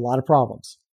have a lot of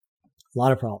problems.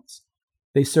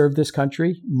 They serve this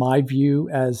country. My view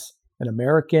as an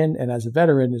American and as a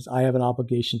veteran is I have an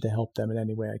obligation to help them in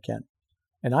any way I can.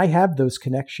 And I have those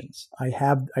connections. I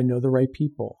know the right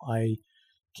people. I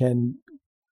can,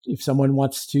 if someone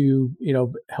wants to,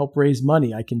 help raise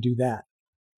money, I can do that.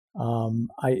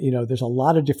 There's a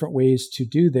lot of different ways to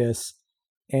do this,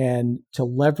 and to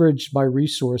leverage my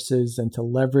resources and to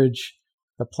leverage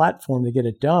the platform to get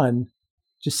it done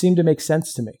just seemed to make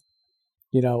sense to me,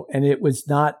 and it was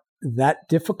not that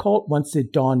difficult once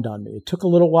it dawned on me. It took a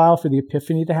little while for the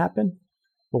epiphany to happen,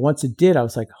 but once it did, I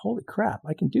was like, holy crap,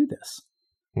 I can do this.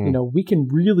 We can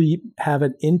really have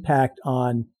an impact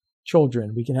on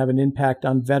children. We can have an impact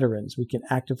on veterans. We can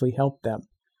actively help them.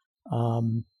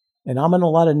 And I'm in a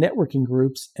lot of networking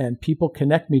groups, and people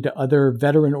connect me to other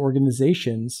veteran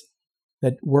organizations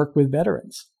that work with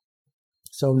veterans.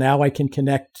 So now I can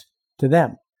connect to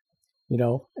them,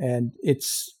 and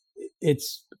it's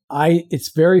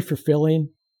very fulfilling.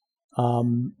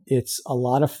 It's a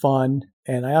lot of fun.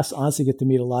 And I also honestly get to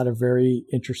meet a lot of very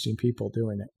interesting people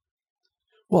doing it.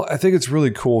 Well, I think it's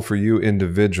really cool for you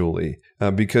individually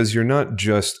because you're not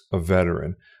just a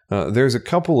veteran. There's a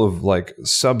couple of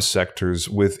subsectors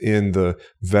within the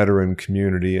veteran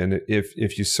community. And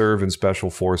if you serve in special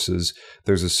forces,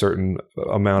 there's a certain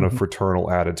amount of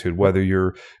fraternal attitude, whether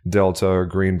you're Delta or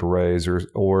Green Berets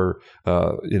or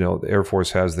the Air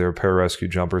Force has their pararescue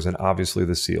jumpers and obviously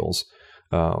the SEALs.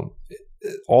 All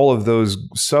of those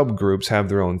subgroups have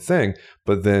their own thing,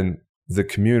 but then the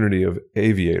community of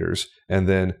aviators and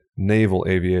then naval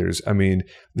aviators. I mean,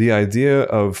 the idea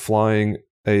of flying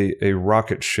a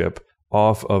rocket ship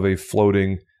off of a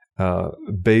floating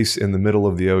base in the middle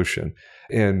of the ocean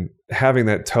and having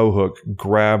that tow hook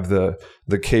grab the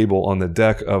cable on the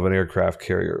deck of an aircraft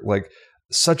carrier,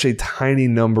 such a tiny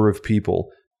number of people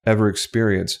ever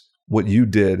experience what you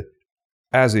did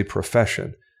as a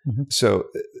profession. Mm-hmm. So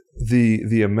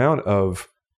the amount of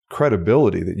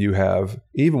credibility that you have,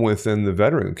 even within the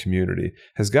veteran community,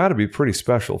 has got to be pretty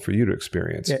special for you to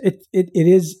experience. Yeah, it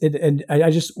is. And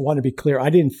I just want to be clear. I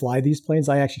didn't fly these planes.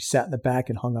 I actually sat in the back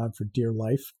and hung on for dear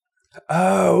life.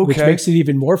 Oh, okay. Which makes it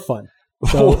even more fun.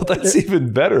 So well, that's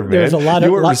even better, man. There's a lot of,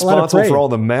 you were responsible for all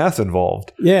the math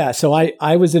involved. Yeah. So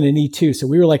I was in an E2. So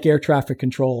we were like air traffic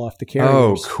control off the carriers.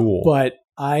 Oh, cool. But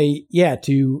we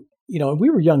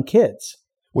were young kids.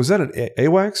 Was that an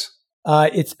AWACS?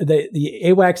 It's the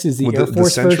AWACS is the Air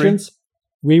Force versions.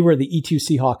 We were the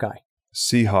E2C Hawkeye.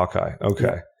 C Hawkeye. Okay.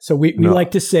 Yeah. So we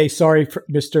like to say, sorry,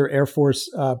 Mr. Air Force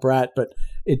brat, but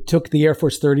it took the Air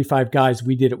Force 35 guys.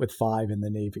 We did it with 5 in the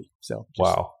Navy. So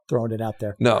just throwing it out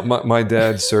there. No, my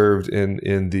dad served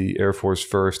in the Air Force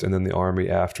first and then the Army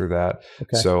after that.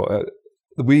 Okay. So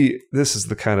this is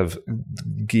the kind of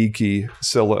geeky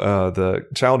the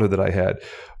childhood that I had.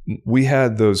 We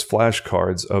had those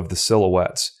flashcards of the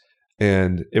silhouettes.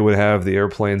 And it would have the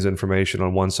airplane's information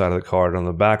on one side of the card. And on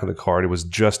the back of the card, it was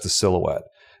just the silhouette.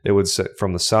 It would say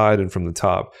from the side and from the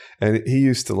top. And he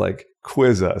used to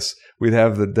quiz us. We'd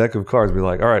have the deck of cards. Be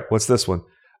like, all right, what's this one?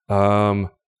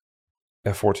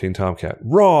 F-14 Tomcat.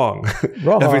 Wrong.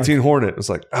 F-18 Hornet. It was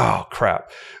like, oh, crap.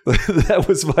 That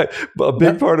was a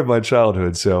big part of my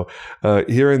childhood. So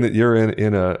hearing that you're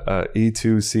in a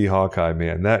E22 Hawkeye,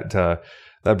 man,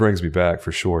 that brings me back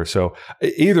for sure. So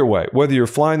either way, whether you're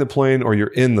flying the plane or you're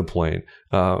in the plane,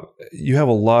 you have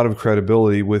a lot of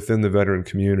credibility within the veteran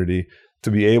community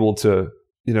to be able to,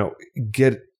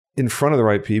 get in front of the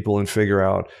right people and figure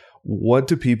out what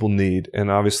do people need.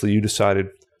 And obviously you decided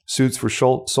Suits for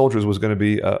Soldiers was going to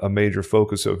be a major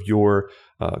focus of your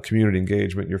community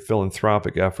engagement, your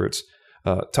philanthropic efforts.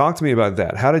 Talk to me about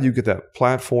that. How did you get that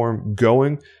platform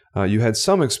going? You had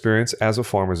some experience as a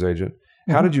farmer's agent.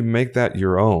 How did you make that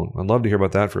your own? I'd love to hear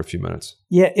about that for a few minutes.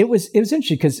 Yeah, it was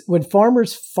interesting because when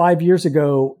Farmers 5 years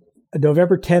ago,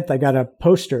 November 10th, I got a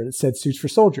poster that said Suits for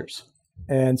Soldiers.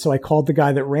 And so I called the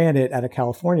guy that ran it out of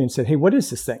California and said, hey, what is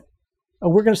this thing? Oh,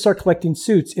 we're going to start collecting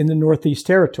suits in the Northeast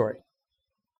Territory.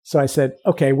 So I said,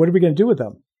 okay, what are we going to do with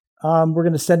them? We're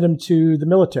going to send them to the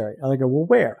military. And I go, well,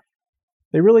 where?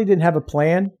 They really didn't have a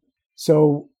plan.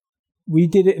 So we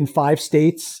did it in 5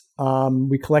 states.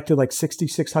 We collected like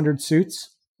 6,600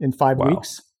 suits in 5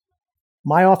 weeks.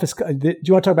 My office, do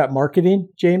you want to talk about marketing,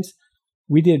 James?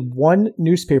 We did 1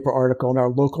 newspaper article in our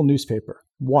local newspaper.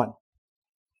 1.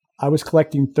 I was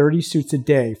collecting 30 suits a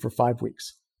day for 5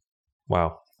 weeks.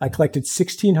 Wow. I collected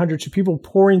 1,600 people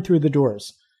pouring through the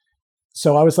doors.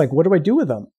 So I was like, what do I do with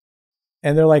them?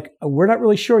 And they're like, we're not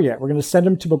really sure yet. We're going to send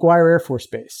them to McGuire Air Force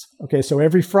Base. Okay, so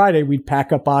every Friday we'd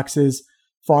pack up boxes.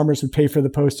 Farmers would pay for the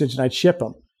postage and I'd ship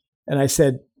them. And I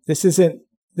said, this isn't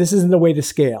the way to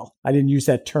scale. I didn't use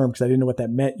that term because I didn't know what that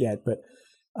meant yet. But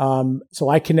so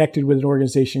I connected with an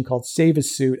organization called Save a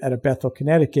Suit out of Bethel,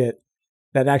 Connecticut,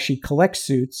 that actually collects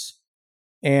suits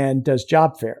and does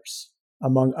job fairs,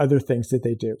 among other things that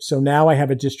they do. So now I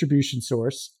have a distribution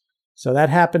source. So that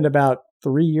happened about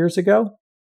 3 years ago.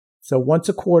 So once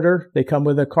a quarter, they come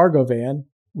with a cargo van.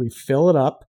 We fill it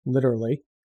up, literally,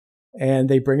 and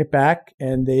they bring it back.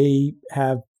 And they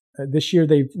have, this year,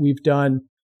 we've done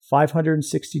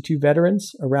 562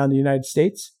 veterans around the United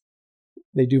States.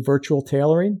 They do virtual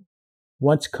tailoring.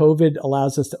 Once COVID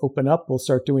allows us to open up, we'll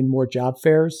start doing more job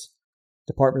fairs.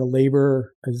 Department of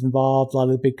Labor is involved. A lot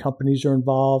of the big companies are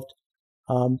involved.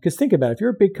 Because think about it. If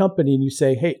you're a big company and you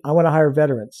say, hey, I want to hire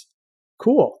veterans,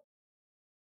 cool.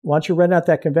 Why don't you rent out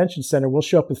that convention center? We'll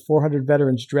show up with 400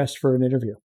 veterans dressed for an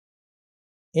interview.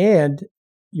 And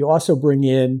you also bring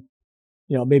in,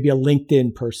 maybe a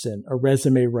LinkedIn person, a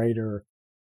resume writer.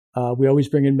 We always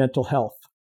bring in mental health,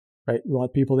 right? We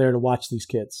want people there to watch these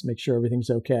kids, make sure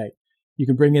everything's okay. You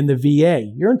can bring in the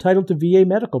VA. You're entitled to VA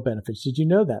medical benefits. Did you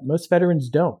know that? Most veterans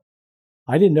don't.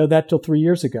 I didn't know that till 3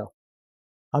 years ago.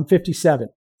 I'm 57.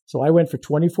 So I went for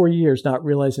 24 years not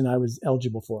realizing I was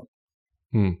eligible for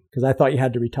them because I thought you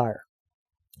had to retire.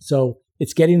 So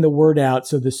it's getting the word out.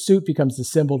 So the suit becomes the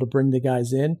symbol to bring the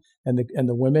guys in and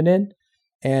the women in.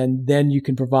 And then you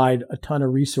can provide a ton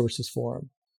of resources for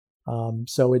them.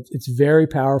 So it's very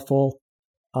powerful.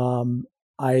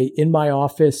 In my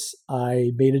office,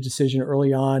 I made a decision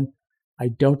early on. I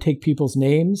don't take people's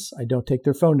names. I don't take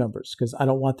their phone numbers because I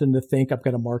don't want them to think I'm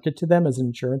going to market to them as an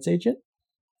insurance agent.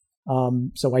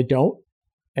 So I don't.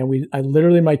 And I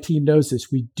literally, my team knows this.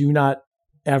 We do not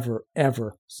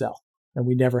ever sell. And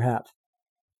we never have.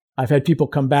 I've had people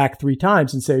come back 3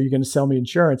 times and say, are you going to sell me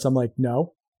insurance? I'm like,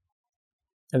 no.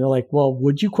 And they're like, well,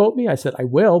 would you quote me? I said, I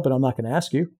will, but I'm not going to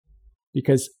ask you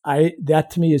because that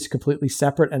to me is completely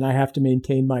separate and I have to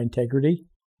maintain my integrity.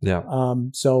 Yeah.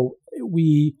 So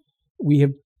we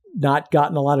have not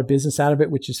gotten a lot of business out of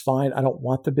it, which is fine. I don't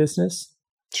want the business.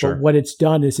 Sure. But what it's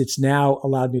done is it's now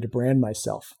allowed me to brand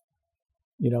myself.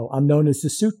 I'm known as the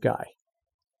suit guy.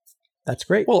 That's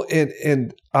great. Well,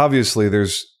 and obviously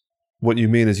there's what you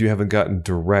mean is you haven't gotten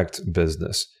direct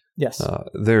business. Yes.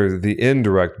 The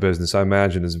indirect business, I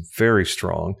imagine, is very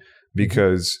strong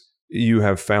because you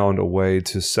have found a way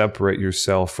to separate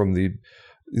yourself from the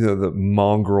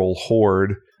mongrel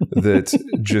horde that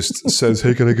just says,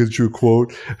 hey, can I get you a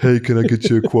quote? Hey, can I get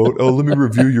you a quote? Oh, let me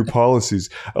review your policies.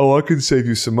 Oh, I can save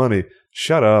you some money.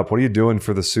 Shut up. What are you doing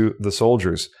for the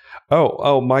soldiers?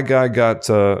 Oh, my guy got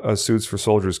a Suits for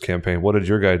Soldiers campaign. What did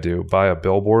your guy do? Buy a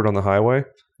billboard on the highway?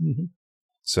 Mm-hmm.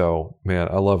 So, man,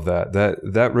 I love that.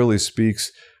 That really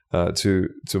speaks to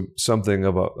something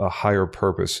of a higher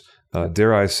purpose.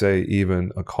 Dare I say,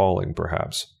 even a calling,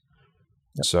 perhaps.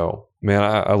 Yep. So, man,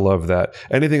 I love that.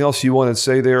 Anything else you want to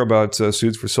say there about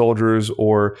Suits for Soldiers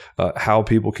or how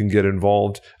people can get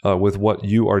involved with what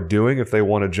you are doing if they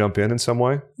want to jump in some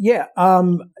way? Yeah,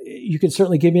 you can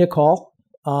certainly give me a call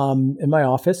in my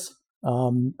office.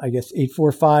 I guess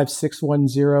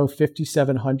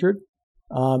 845-610-5700.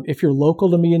 If you're local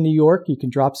to me in New York, you can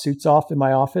drop suits off in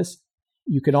my office.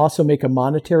 You can also make a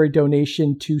monetary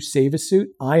donation to Save a Suit.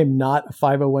 I am not a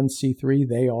 501c3.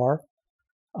 They are.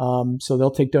 So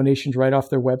they'll take donations right off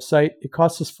their website. It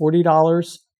costs us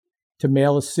 $40 to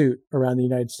mail a suit around the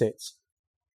United States.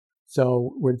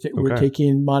 So we're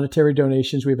taking monetary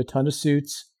donations. We have a ton of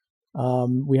suits.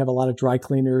 We have a lot of dry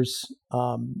cleaners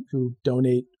who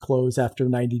donate clothes after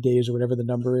 90 days or whatever the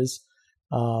number is.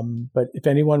 But if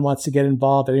anyone wants to get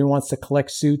involved, anyone wants to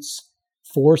collect suits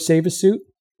for Save a Suit,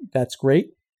 that's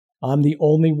great. I'm the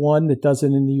only one that does it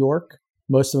in New York.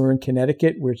 Most of them are in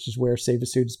Connecticut, which is where Save a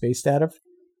Suit is based out of,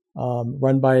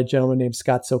 run by a gentleman named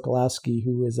Scott Sokolowski,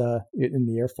 who is in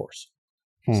the Air Force.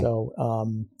 So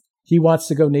he wants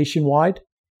to go nationwide.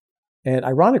 And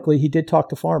ironically, he did talk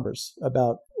to farmers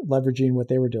about leveraging what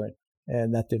they were doing,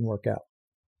 and that didn't work out.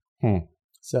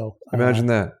 So imagine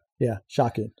that. Yeah,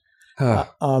 shocking.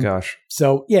 Gosh.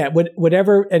 So yeah,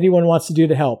 whatever anyone wants to do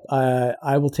to help,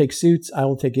 I will take suits. I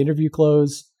will take interview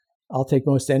clothes. I'll take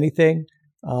most anything.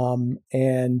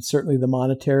 And certainly the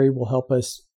monetary will help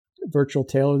us virtual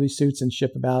tailor these suits and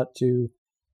ship them out to,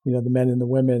 the men and the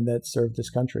women that serve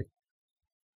this country.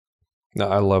 No,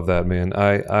 I love that, man.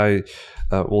 I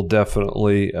will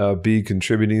definitely be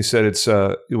contributing. You said it's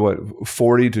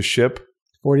 $40 to ship?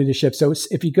 $40 to ship. So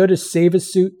if you go to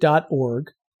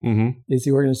saveasuit.org, is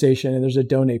the organization, and there's a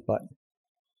donate button.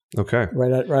 Okay.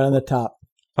 Right on the top.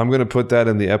 I'm going to put that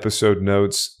in the episode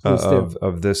notes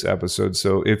of this episode.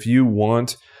 So if you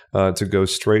want to go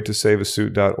straight to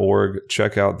saveasuit.org,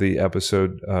 check out the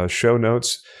episode show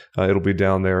notes. It'll be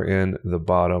down there in the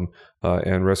bottom.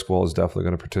 And Riskwell is definitely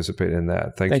going to participate in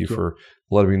that. Thank you for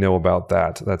letting me know about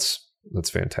that. That's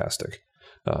fantastic.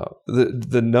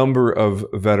 The number of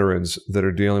veterans that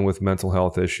are dealing with mental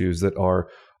health issues that are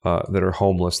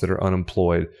homeless, that are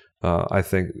unemployed, I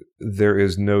think there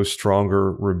is no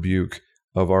stronger rebuke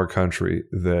of our country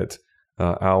that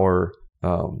our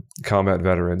combat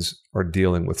veterans are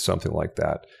dealing with something like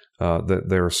that, that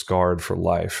they're scarred for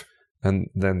life.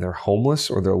 And then they're homeless,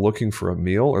 or they're looking for a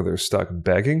meal, or they're stuck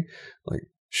begging. Like,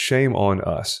 shame on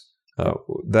us.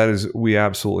 We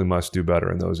absolutely must do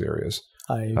better in those areas.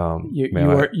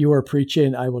 You are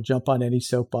preaching. I will jump on any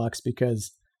soapbox,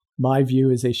 because my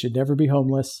view is they should never be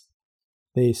homeless.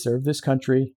 They served this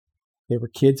country. They were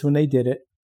kids when they did it.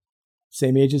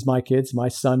 Same age as my kids. My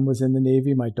son was in the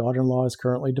Navy. My daughter-in-law is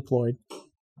currently deployed.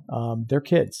 They're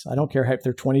kids. I don't care if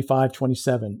they're 25,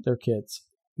 27. They're kids.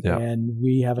 Yeah. And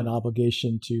we have an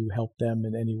obligation to help them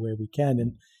in any way we can.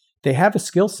 And they have a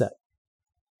skill set.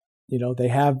 They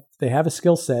have a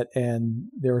skill set, and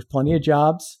there's plenty of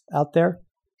jobs out there.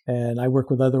 And I work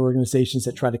with other organizations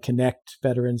that try to connect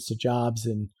veterans to jobs.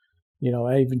 And,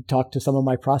 I even talk to some of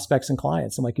my prospects and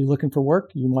clients. I'm like, you looking for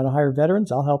work? You want to hire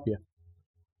veterans? I'll help you.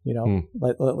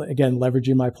 Again,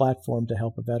 leveraging my platform to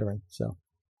help a veteran. So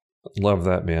love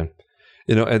that, man.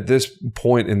 At this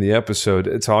point in the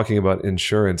episode, talking about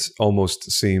insurance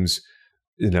almost seems,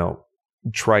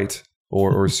 trite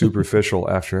or superficial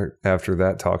after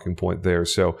that talking point there.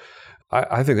 So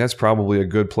I think that's probably a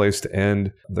good place to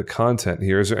end the content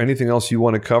here. Is there anything else you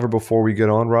want to cover before we get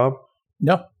on, Rob?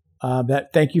 No.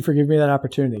 Thank you for giving me that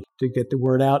opportunity to get the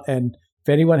word out. And if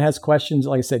anyone has questions,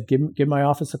 like I said, give my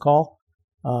office a call.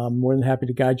 I'm more than happy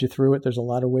to guide you through it. There's a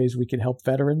lot of ways we can help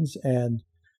veterans, and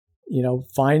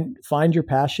find your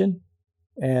passion,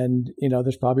 and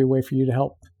there's probably a way for you to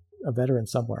help a veteran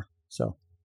somewhere. So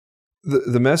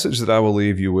the message that I will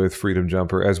leave you with, Freedom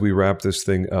Jumper, as we wrap this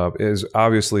thing up, is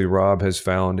obviously Rob has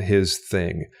found his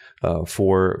thing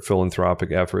for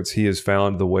philanthropic efforts. He has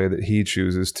found the way that he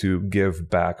chooses to give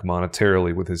back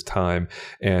monetarily with his time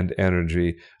and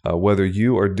energy. Whether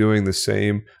you are doing the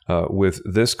same with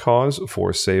this cause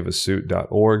for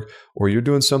saveasuit.org, or you're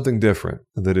doing something different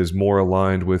that is more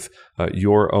aligned with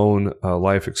your own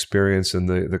life experience and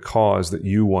the cause that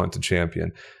you want to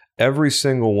champion, every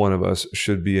single one of us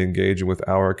should be engaging with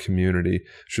our community,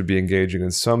 should be engaging in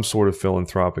some sort of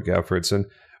philanthropic efforts. And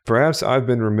perhaps I've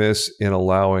been remiss in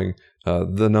allowing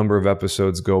the number of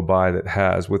episodes go by that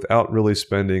has, without really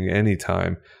spending any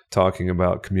time talking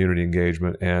about community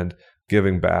engagement and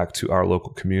giving back to our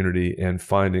local community and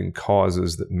finding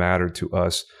causes that matter to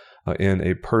us in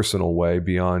a personal way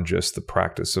beyond just the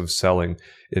practice of selling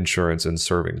insurance and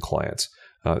serving clients.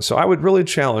 So I would really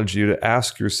challenge you to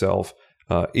ask yourself,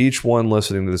 each one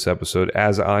listening to this episode,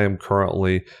 as I am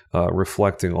currently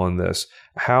reflecting on this,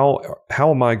 how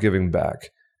am I giving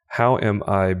back? How am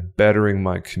I bettering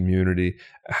my community?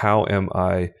 How am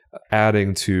I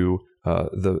adding to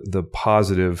the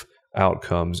positive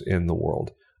outcomes in the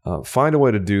world? Find a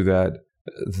way to do that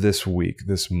this week,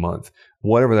 this month,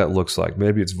 whatever that looks like.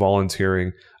 Maybe it's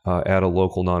volunteering at a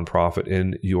local nonprofit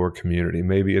in your community.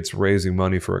 Maybe it's raising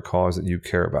money for a cause that you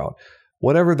care about.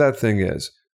 Whatever that thing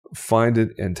is, find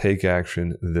it and take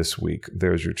action this week.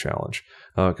 There's your challenge.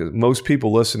 Because most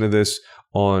people listen to this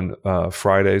on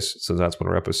Fridays, so that's when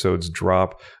our episodes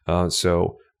drop.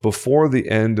 So before the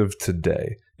end of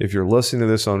today, if you're listening to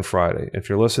this on Friday, if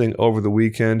you're listening over the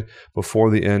weekend,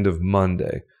 before the end of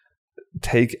Monday,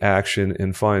 take action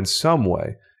and find some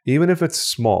way, even if it's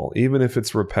small, even if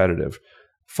it's repetitive,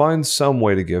 find some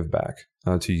way to give back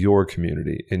to your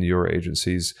community in your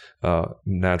agency's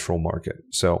natural market.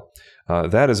 So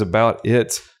that is about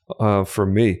it for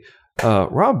me.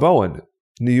 Rob Bowen,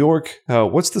 New York.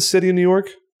 What's the city in New York?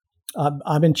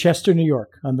 I'm in Chester, New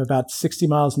York. I'm about 60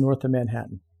 miles north of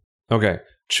Manhattan. Okay.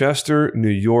 Chester, New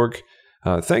York.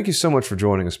 Thank you so much for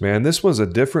joining us, man. This was a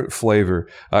different flavor.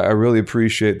 I really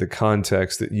appreciate the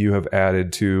context that you have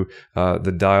added to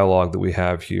the dialogue that we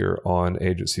have here on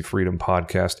Agency Freedom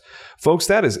Podcast. Folks,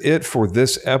 that is it for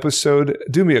this episode.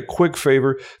 Do me a quick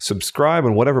favor, subscribe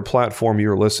on whatever platform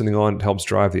you're listening on. It helps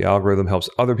drive the algorithm, helps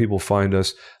other people find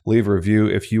us. Leave a review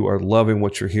if you are loving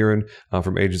what you're hearing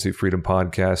from Agency Freedom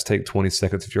Podcast. Take 20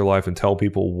 seconds of your life and tell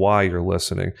people why you're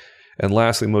listening. And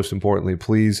lastly, most importantly,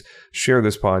 please share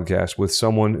this podcast with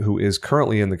someone who is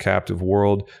currently in the captive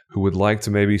world, who would like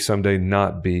to maybe someday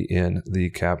not be in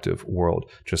the captive world,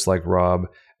 just like Rob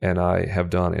and I have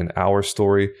done in our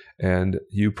story, and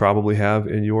you probably have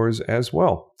in yours as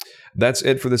well. That's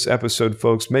it for this episode,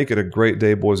 folks. Make it a great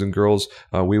day, boys and girls.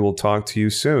 We will talk to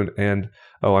you soon. And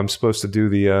I'm supposed to do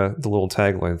the little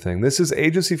tagline thing. This is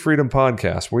Agency Freedom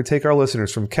Podcast, where we take our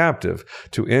listeners from captive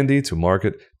to indie to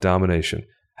market domination.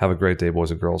 Have a great day,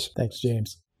 boys and girls. Thanks,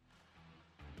 James.